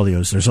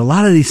portfolios. There's a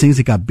lot of these things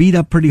that got beat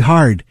up pretty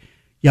hard.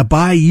 You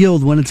buy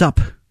yield when it's up.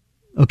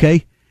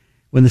 Okay.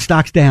 When the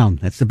stock's down,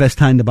 that's the best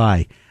time to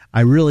buy.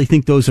 I really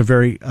think those are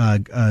very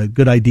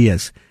good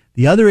ideas.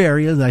 The other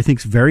area that I think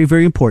is very,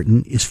 very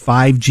important is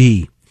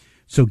 5G.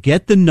 So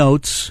get the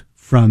notes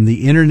from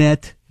the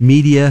Internet,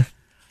 Media,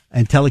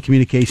 and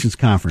Telecommunications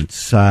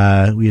Conference.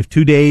 We have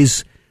 2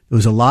 days. There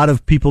was a lot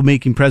of people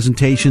making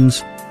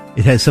presentations.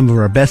 It has some of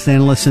our best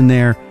analysts in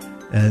there.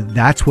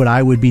 That's what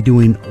I would be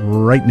doing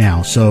right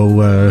now.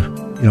 So,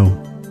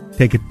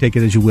 take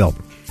it as you will.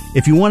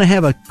 If you want to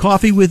have a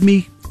coffee with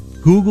me,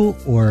 Google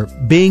or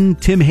Bing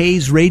Tim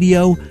Hayes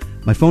Radio.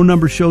 My phone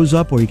number shows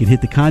up, or you can hit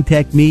the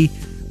contact me.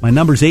 My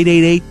number is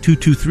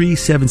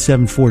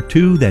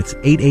 888-223-7742. That's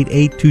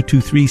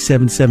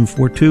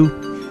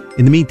 888-223-7742.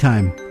 In the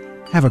meantime,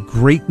 have a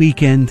great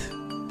weekend.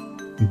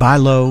 Buy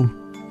low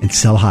and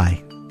sell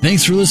high.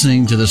 Thanks for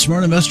listening to the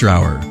Smart Investor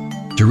Hour.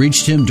 To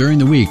reach Tim during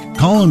the week,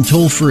 call him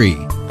toll free.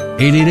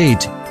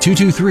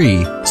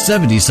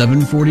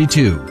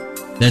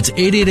 888-223-7742. That's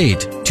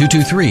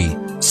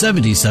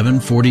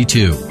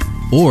 888-223-7742.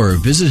 Or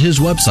visit his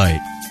website,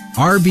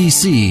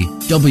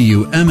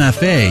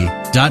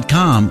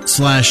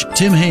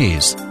 rbcwmfa.com/Tim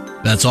Hayes.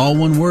 That's all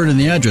one word in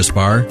the address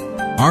bar,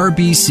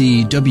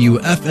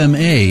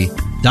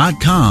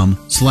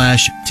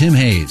 rbcwfma.com/Tim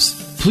Hayes.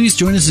 Please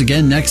join us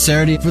again next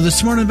Saturday for the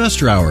Smart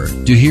Investor Hour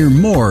to hear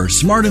more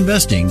smart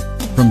investing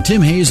from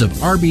Tim Hayes of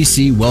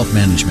RBC Wealth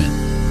Management.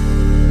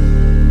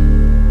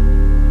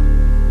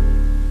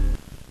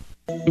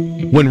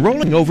 When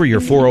rolling over your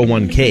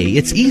 401k,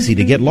 it's easy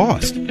to get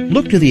lost.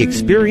 Look to the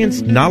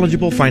experienced,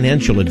 knowledgeable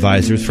financial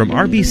advisors from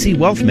RBC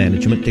Wealth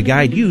Management to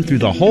guide you through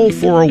the whole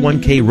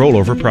 401k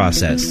rollover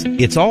process.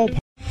 It's all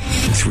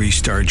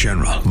 3-star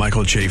General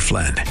Michael J.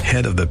 Flynn,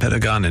 head of the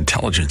Pentagon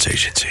Intelligence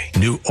Agency,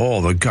 knew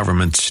all the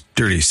government's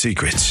dirty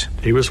secrets.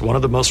 He was one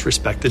of the most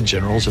respected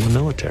generals in the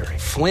military.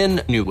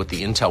 Flynn knew what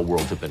the intel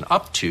world had been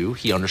up to.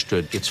 He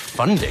understood its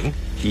funding.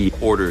 He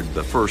ordered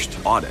the first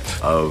audit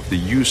of the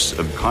use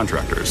of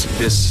contractors.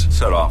 This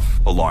set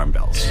off alarm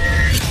bells.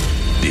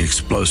 The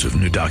explosive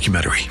new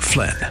documentary,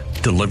 Flynn,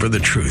 Deliver the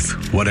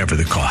Truth, Whatever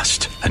the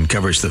Cost,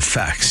 uncovers the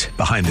facts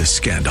behind this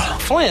scandal.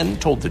 Flynn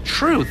told the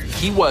truth.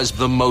 He was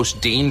the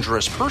most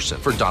dangerous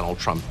person for Donald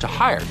Trump to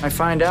hire. I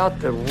find out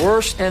the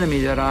worst enemy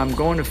that I'm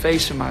going to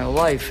face in my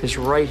life is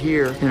right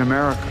here in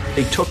America.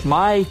 They took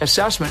my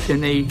assessment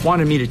and they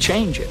wanted me to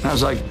change it. And I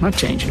was like, I'm not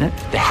changing it.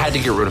 They had to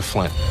get rid of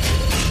Flynn.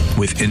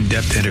 With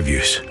in-depth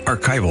interviews,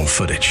 archival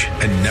footage,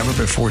 and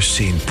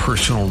never-before-seen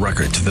personal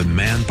records of the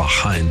man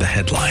behind the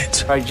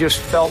headlines. I just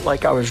felt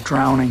like I was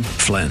drowning.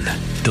 Flynn,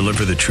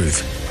 Deliver the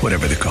Truth,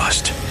 Whatever the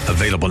Cost.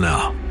 Available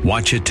now.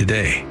 Watch it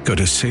today. Go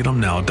to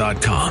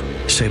salemnow.com.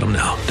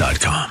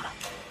 salemnow.com.